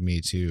surprised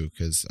me too,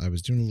 because I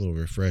was doing a little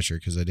refresher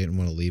because I didn't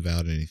want to leave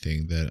out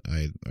anything that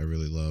I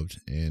really loved,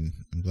 and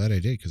I'm glad I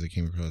did because I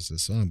came across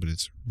this song. But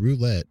it's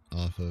 "Roulette"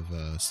 off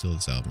of Still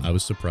This Album. I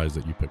was surprised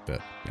that you picked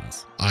that.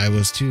 Yes, I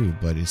was too,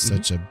 but it's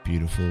such a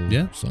beautiful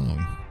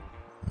song.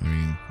 I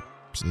mean,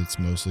 it's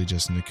mostly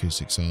just an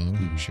acoustic song.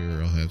 I'm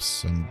sure I'll have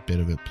some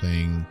bit of it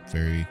playing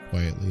very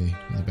quietly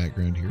in the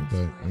background here,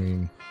 but I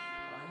mean,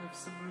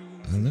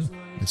 I don't know.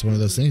 It's one of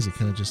those things that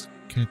kind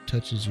of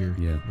touches your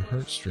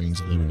heartstrings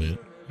a little bit.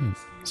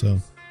 So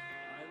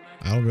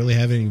I don't really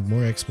have any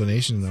more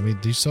explanation. I mean,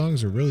 these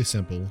songs are really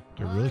simple.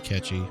 They're really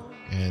catchy,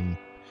 and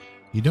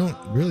you don't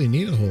really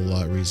need a whole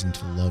lot of reason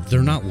to love them.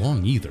 They're not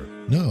long either.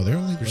 No, they're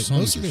only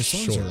most of their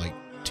songs short. are like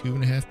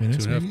 2.5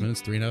 minutes. 2.5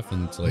 minutes, 3.5,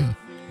 and it's like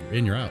you're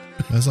in, you're out.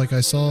 I was like,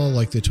 I saw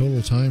like the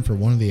total time for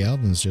one of the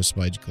albums just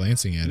by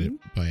glancing at it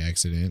by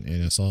accident,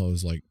 and I saw it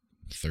was like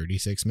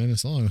 36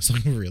 minutes long. I was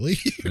like, really?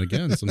 And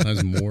again,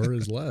 sometimes more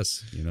is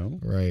less, you know?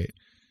 Right.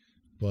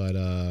 But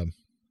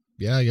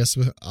yeah, I guess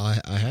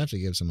I have to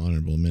give some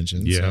honorable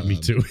mentions. Yeah, me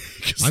too.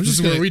 I'm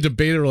just where we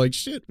debated. We're like,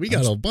 shit, we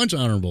got a bunch of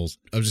honorables.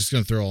 I'm just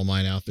gonna throw all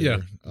mine out there.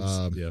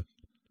 Yeah.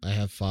 I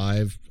have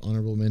 5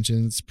 honorable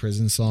mentions.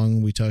 Prison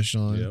Song we touched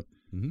on.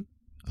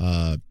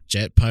 Yep.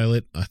 Jet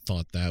Pilot. I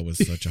thought that was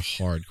such a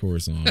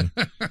hardcore song.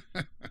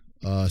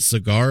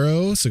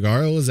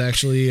 Cigarro is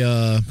actually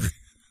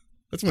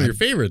that's one of your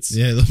favorites.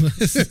 Yeah.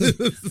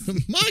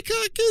 My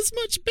cock is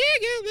much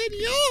bigger than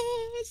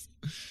yours.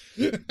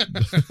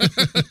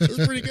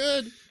 That's pretty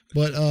good.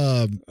 But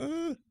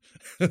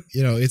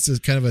you know, it's a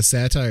kind of a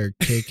satire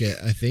take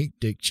at, I think,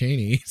 Dick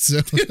Cheney.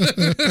 So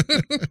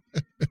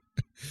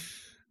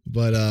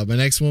but my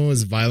next one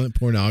was Violent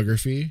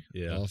Pornography.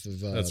 Yeah. Off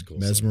of that's cool.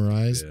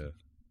 Mesmerized.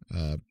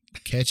 Yeah.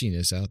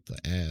 Catchiness out the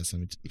ass. I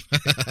mean,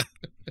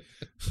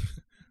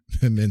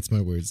 I mince my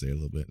words there a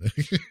little bit.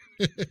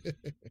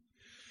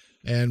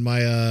 And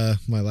my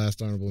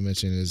last honorable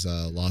mention is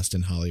Lost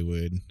in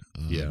Hollywood.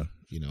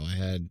 You know, I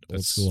had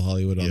Old School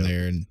Hollywood on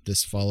there, and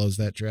this follows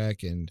that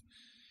track. And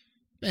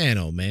man,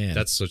 oh man,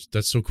 that's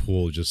so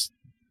cool. Just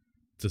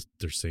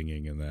their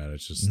singing and that.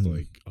 It's just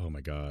like, oh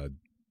my god,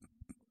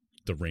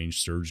 the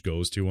range Surge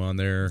goes to on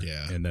there.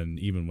 Yeah, and then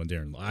even when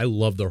they're I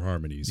love their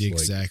harmonies.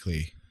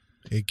 Exactly,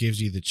 it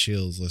gives you the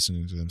chills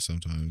listening to them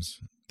sometimes.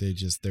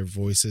 Their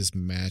voices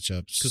match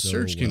up so well. Because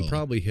Surge can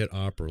probably hit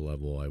opera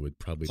level, I would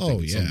probably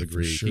think to some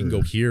degree. Sure. He can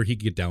go here, he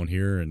can get down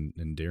here, and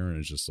Darren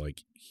is just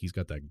like, he's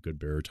got that good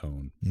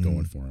baritone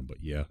going for him. But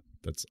yeah,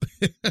 that's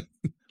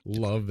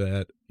love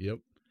that. Yep.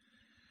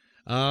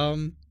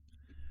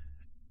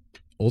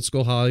 Old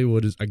School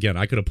Hollywood is, again,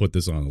 I could have put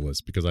this on the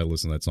list because I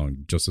listen to that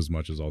song just as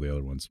much as all the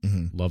other ones.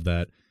 Love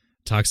that.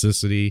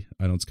 Toxicity,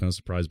 I know it's kind of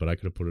surprised, but I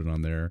could have put it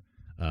on there.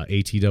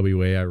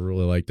 ATWA, I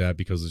really like that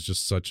because it's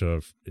just such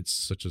a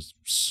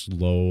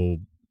slow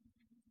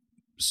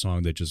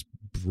song that just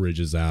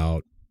bridges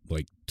out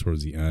like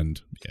towards the end.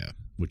 Yeah,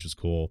 which is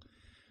cool.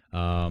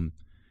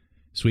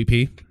 Sweet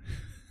Pea.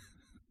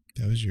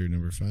 That was your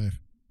number 5.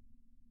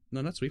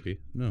 No, not Sweet Pea.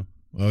 No.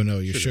 Oh no,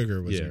 your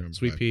Sugar was your number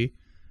Sweet 5. Pea.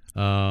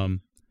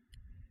 And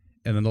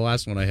then the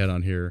last one I had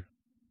on here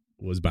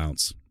was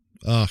Bounce.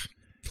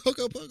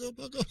 Pogo.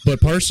 But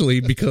partially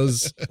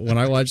because when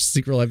I watched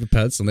Secret Life of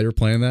Pets and they were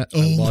playing that,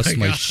 I lost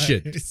my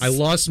shit. I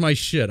lost my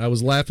shit. I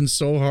was laughing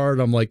so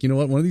hard. I'm like, you know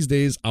what? One of these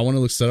days, I want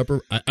to set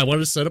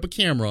up a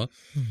camera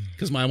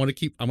because I want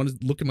to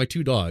look at my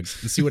 2 dogs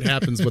and see what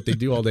happens. What they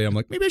do all day. I'm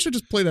like, maybe I should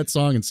just play that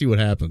song and see what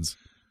happens.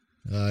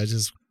 I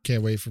just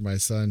can't wait for my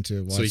son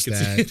to watch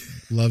that.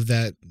 Love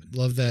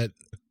that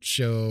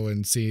show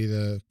and see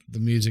the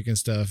music and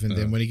stuff. And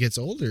then when he gets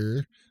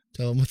older,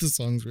 tell him what the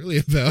song's really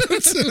about.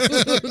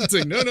 It's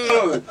like, no.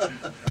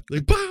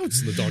 Like,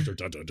 bounce. The dogs are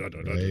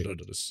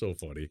It's so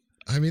funny.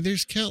 I mean,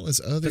 there's countless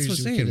others. That's what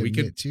I'm saying. We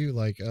could too.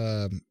 Like,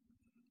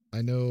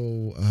 I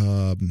know,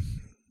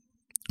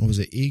 what was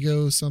it?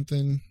 Ego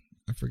something.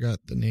 I forgot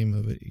the name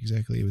of it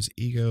exactly. It was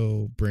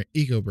Ego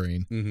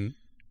Brain. Mm-hmm.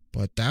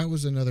 But that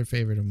was another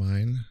favorite of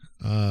mine.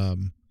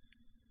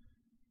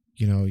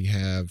 You know, you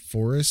have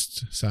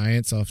Forest,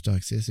 Science off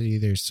Toxicity.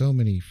 There's so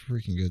many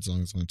freaking good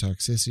songs on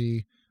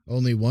Toxicity.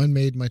 Only one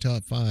made my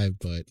top 5,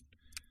 but,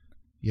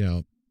 you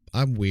know,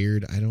 I'm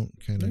weird. I don't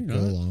kind of go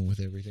along with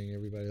everything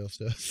everybody else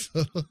does.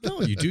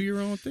 No, you do your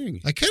own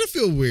thing. I kind of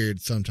feel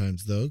weird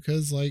sometimes, though,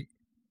 because, like,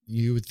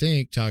 you would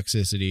think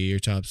Toxicity or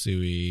Top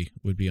Suey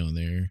would be on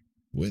there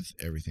with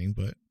everything,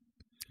 but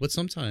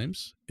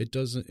sometimes it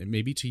doesn't.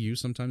 Maybe to you,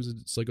 sometimes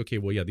it's like, okay,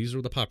 well, yeah, these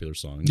are the popular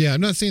songs. yeah,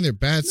 I'm not saying they're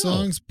bad No.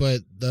 songs,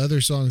 but the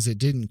other songs that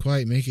didn't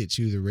quite make it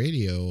to the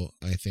radio,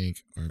 I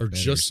think, are Or better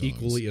just songs.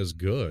 equally as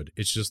good.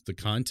 It's just the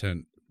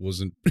content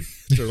wasn't.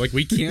 They're like,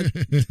 we can't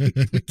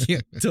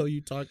tell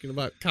you talking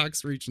about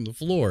cocks reaching the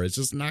floor. It's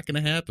just not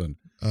going to happen.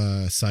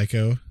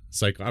 Psycho.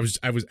 It's like I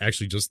was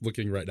actually just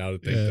looking right now to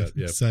think that.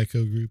 Yeah.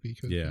 Psycho groupie.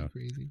 Yeah.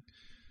 Crazy.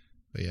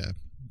 But yeah.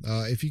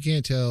 If you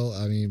can't tell,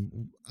 I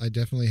mean, I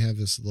definitely have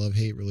this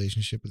love-hate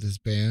relationship with this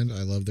band.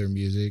 I love their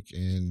music,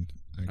 and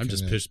I'm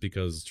just pissed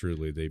because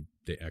truly they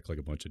act like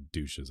a bunch of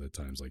douches at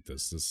times like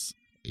this.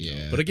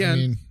 Yeah. But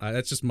again, I mean,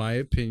 that's just my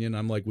opinion.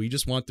 I'm like, we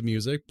just want the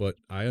music, but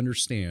I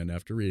understand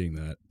after reading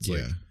that. It's yeah.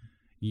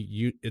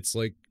 like it's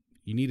like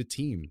you need a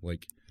team.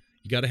 Like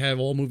you got to have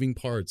all moving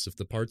parts. If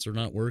the parts are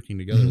not working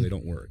together, Mhm. they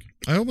don't work.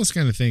 I almost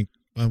kind of think,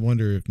 I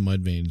wonder if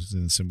Mudvayne is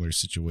in a similar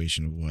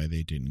situation of why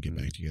they didn't get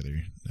back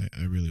together.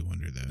 I really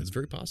wonder that. It's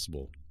very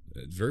possible.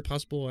 It's very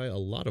possible why a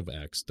lot of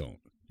acts don't.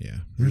 Yeah.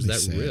 There's Really that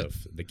sad.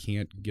 riff. They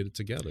can't get it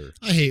together.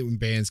 I hate when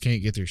bands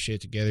can't get their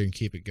shit together and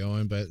keep it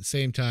going, but at the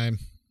same time,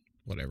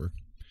 whatever.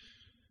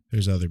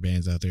 There's other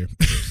bands out there.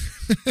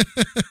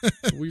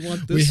 We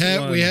want this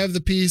we have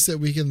the piece that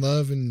we can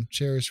love and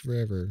cherish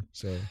forever.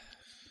 So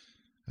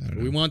I don't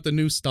know. We want the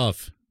new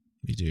stuff.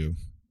 We do.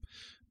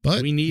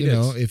 But We need you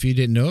know, it. if you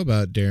didn't know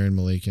about Darren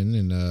Malikan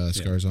and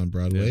Scars on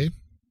Broadway,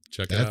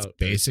 Check it that's out.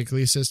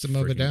 basically System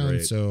of a freaking Down.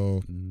 great.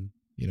 So, Mhm.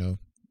 you know,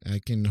 I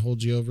can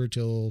hold you over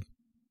till,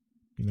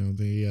 you know,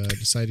 they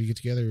decide to get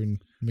together and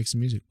make some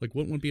music. Like,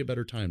 what would be a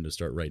better time to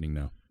start writing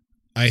now?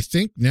 I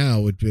think now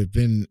would have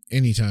been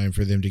any time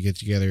for them to get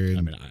together. And,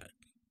 I mean,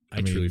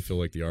 I mean- truly feel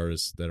like the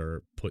artists that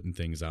are putting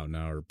things out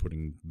now are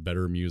putting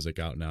better music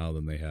out now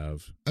than they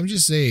have. I'm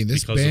just saying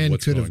this because of band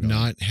what's could have going on.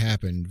 not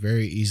happened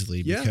very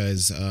easily Yeah.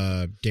 because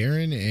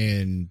Darren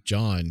and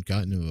John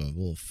got into a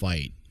little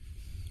fight.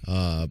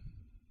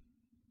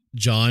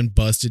 John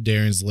busted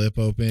Darren's lip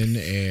open,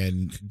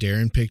 and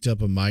Darren picked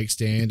up a mic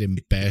stand and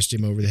bashed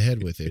him over the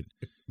head with it.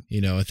 You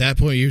know, at that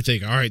point, you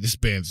think, "All right, this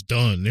band's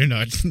done.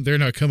 They're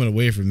not coming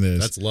away from this."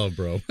 That's love,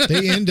 bro.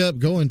 They end up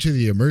going to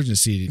the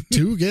emergency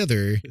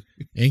together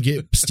and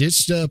get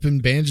stitched up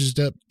and bandaged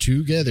up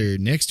together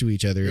next to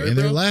each other, You all right, and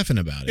they're bro? laughing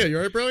about Yeah, it. you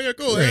all right, bro? Yeah,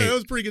 cool. Right. Yeah, that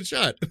was a pretty good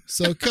shot.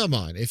 So come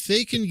on, if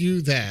they can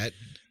do that,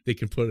 They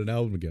can put an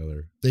album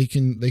together. they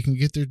can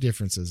get their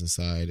differences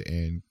aside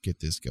and get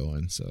this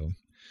going. So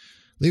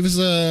leave us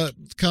a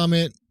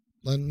comment,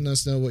 letting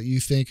us know what you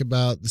think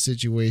about the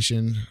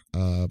situation.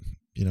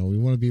 You know, we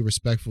want to be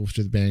respectful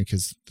to the band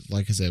because,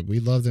 like I said, we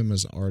love them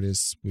as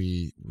artists.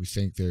 We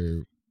think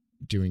they're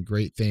doing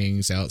great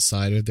things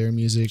outside of their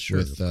music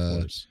with of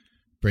course.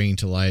 bringing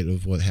to light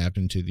of what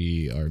happened to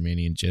the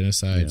Armenian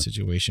genocide Yeah.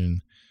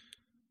 situation.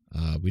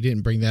 We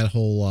didn't bring that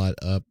whole lot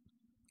up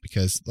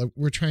because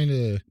we're trying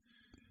to,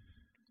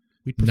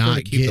 We prefer not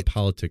to keep the get-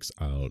 politics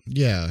out.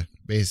 yeah,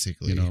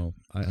 basically. You know,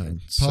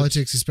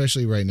 Politics,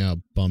 especially right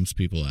now, bums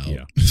people out.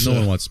 Yeah, So, no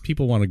one wants.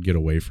 People want to get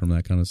away from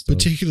that kind of stuff.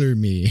 particularly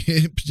me.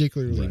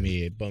 Particularly Right.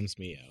 me. It bums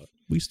me out.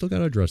 We still got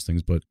to address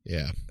things, but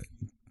Yeah.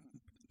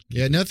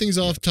 Yeah, nothing's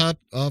off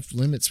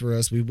limits for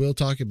us. We will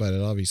talk about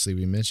it. Obviously,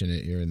 we mention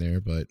it here and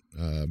there, but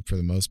for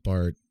the most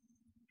part,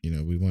 you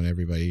know, we want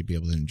everybody to be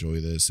able to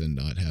enjoy this and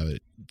not have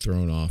it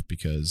thrown off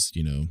because,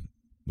 you know,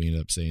 we end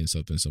up saying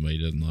something somebody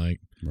doesn't like,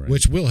 right.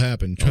 which will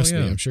happen. Trust me.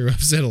 yeah. I'm sure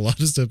I've said a lot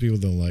of stuff people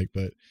don't like,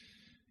 but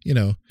you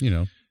know,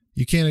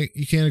 you can't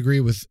agree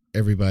with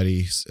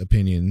everybody's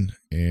opinion,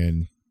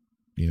 and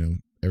you know,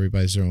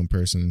 everybody's their own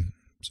person.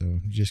 So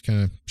you just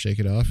kind of shake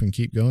it off and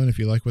keep going if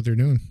you like what they're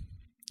doing.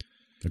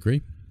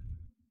 Agree.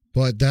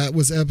 But that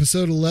was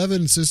episode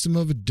 11, System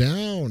of a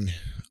Down.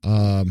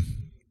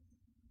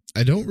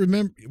 I don't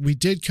remember. We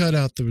did cut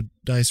out the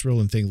dice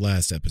rolling thing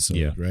last episode,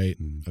 Yeah.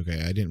 right? Mhm. Okay.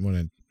 I didn't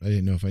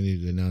know if I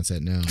needed to announce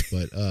that now,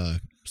 but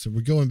so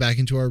we're going back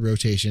into our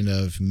rotation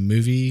of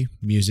movie,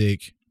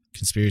 music,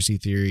 conspiracy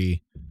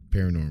theory,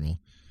 paranormal.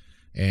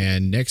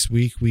 And next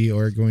week we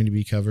are going to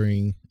be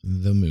covering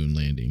the moon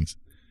landings.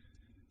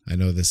 I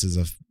know this is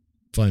a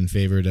fun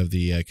favorite of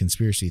the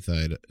conspiracy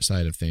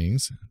side of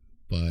things,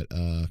 but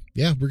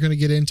yeah, we're going to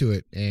get into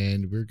it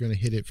and we're going to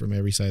hit it from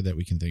every side that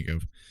we can think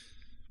of.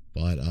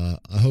 But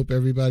I hope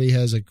everybody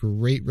has a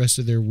great rest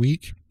of their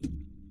week.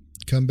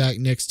 Come back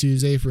next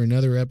Tuesday for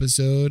another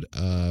episode.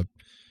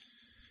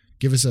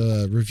 Give us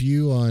a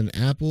review on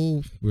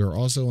Apple. We are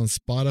also on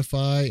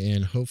Spotify,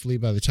 and hopefully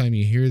by the time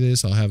you hear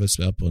this, I'll have us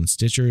up on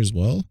Stitcher as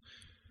well.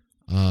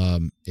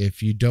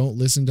 If you don't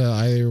listen to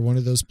either one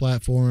of those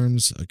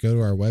platforms, go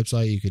to our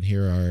website. You can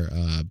hear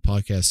our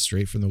podcast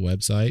straight from the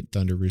website,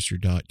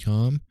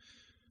 thunderrooster.com.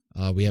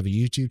 We have a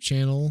YouTube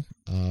channel.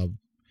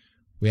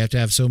 We have to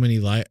have so many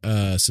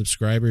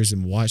subscribers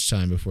and watch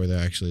time before they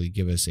actually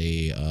give us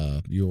a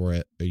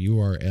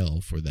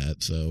URL for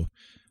that. So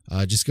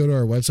just go to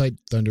our website,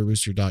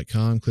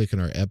 thunderrooster.com, click on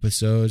our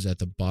episodes. At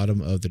the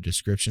bottom of the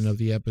description of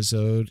the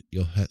episode,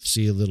 you'll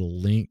see a little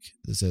link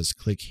that says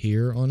click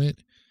here on it.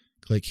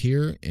 click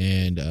here,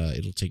 and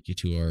it'll take you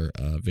to our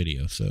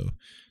video. So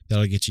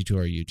that'll get you to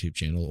our YouTube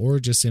channel, or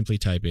just simply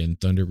type in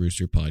Thunder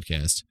Rooster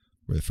Podcast.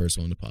 We're the first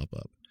one to pop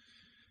up.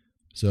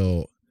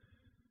 So,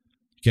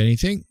 got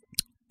anything?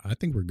 I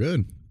think we're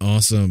good.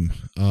 Awesome.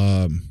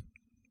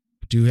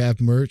 Do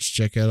have merch.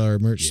 Check out our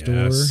merch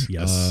store.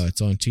 Yes. It's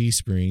on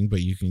Teespring,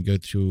 but you can go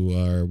to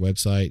our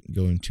website,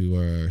 go into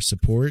our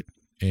support,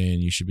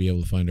 and you should be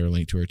able to find our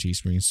link to our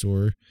Teespring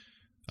store.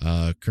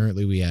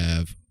 Currently, we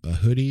have a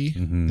hoodie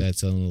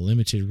that's on a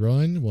limited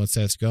run. Once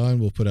that's gone,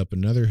 we'll put up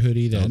another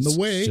hoodie that's on the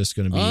way. Just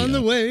going to be on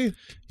the way.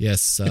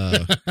 Yes.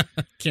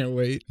 Can't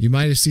wait. You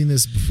might have seen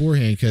this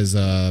beforehand because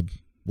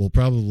we'll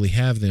probably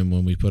have them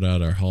when we put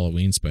out our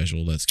Halloween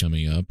special that's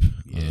coming up.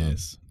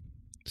 Yes.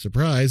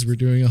 Surprise, we're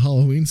doing a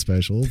Halloween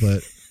special,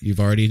 but you've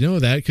already know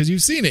that because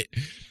you've seen it.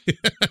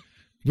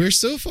 We're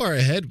so far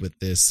ahead with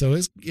this, so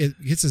it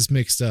gets us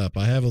mixed up.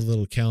 I have a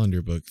little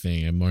calendar book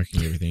thing. I'm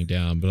marking everything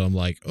down, but I'm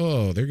like,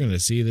 oh, they're going to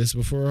see this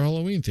before our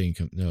Halloween thing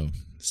comes. No,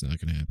 it's not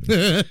going to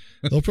happen.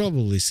 They'll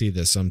probably see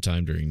this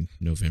sometime during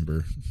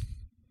November.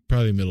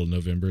 Probably middle of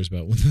November is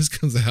about when this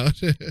comes out.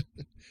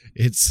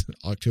 It's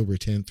October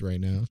 10th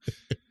right now.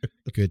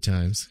 Good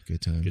times.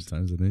 Good times. Good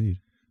times indeed.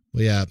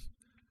 Well, yeah.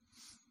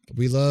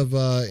 We love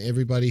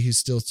everybody who's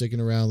still sticking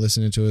around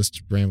listening to us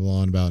ramble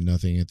on about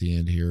nothing at the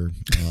end here.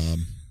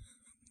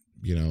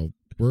 You know,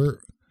 we're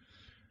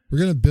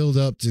going to build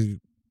up to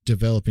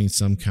developing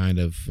some kind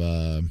of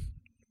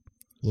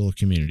little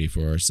community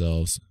for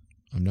ourselves.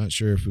 I'm not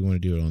sure if we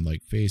want to do it on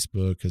like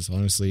Facebook, because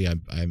honestly, I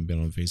haven't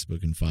been on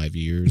Facebook in 5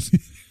 years.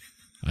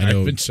 I know.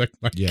 haven't checked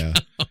my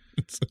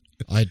accounts.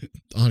 I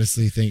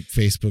honestly think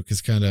Facebook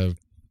is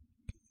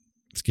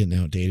it's getting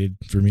outdated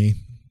for me.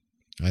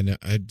 I know.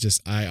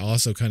 I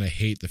also kind of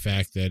hate the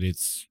fact that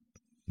it's,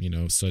 you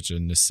know, such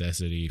a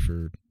necessity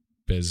for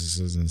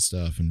businesses and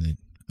stuff. And then,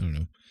 I don't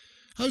know.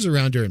 I was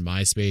around during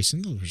MySpace,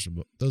 and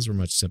those were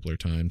much simpler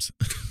times.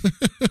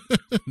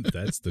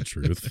 That's the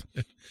truth.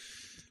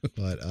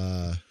 But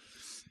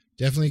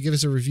definitely give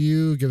us a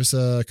review. Give us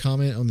a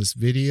comment on this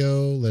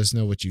video. Let us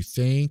know what you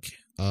think.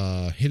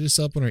 Hit us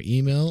up on our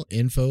email,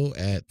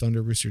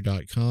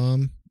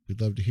 info@thunderrooster.com. We'd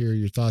love to hear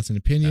your thoughts and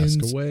opinions.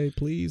 Ask away,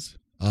 please.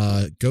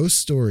 Ghost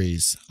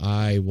stories.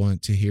 I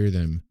want to hear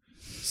them.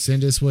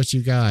 Send us what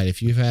you got.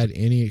 If you've had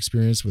any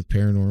experience with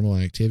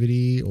paranormal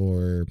activity,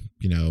 or,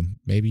 you know,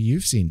 maybe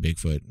you've seen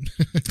Bigfoot,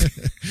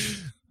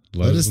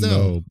 let us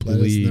know.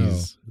 Please. Let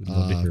us know. We'd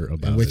love to hear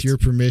about and with it. your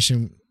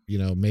permission, you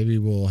know, maybe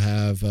we'll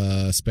have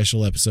a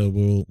special episode.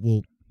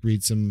 We'll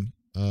read some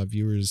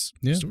viewers'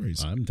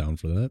 stories. I'm down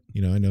for that.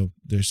 You know, I know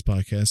there's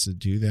podcasts that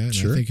do that. And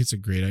Sure. I think it's a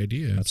great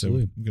idea.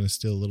 Absolutely. So I'm going to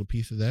steal a little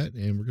piece of that,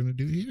 and we're going to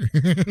do it here.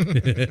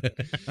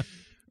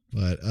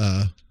 But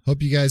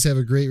hope you guys have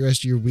a great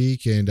rest of your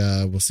week, and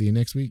we'll see you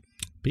next week.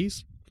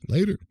 Peace.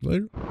 Later.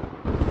 Later.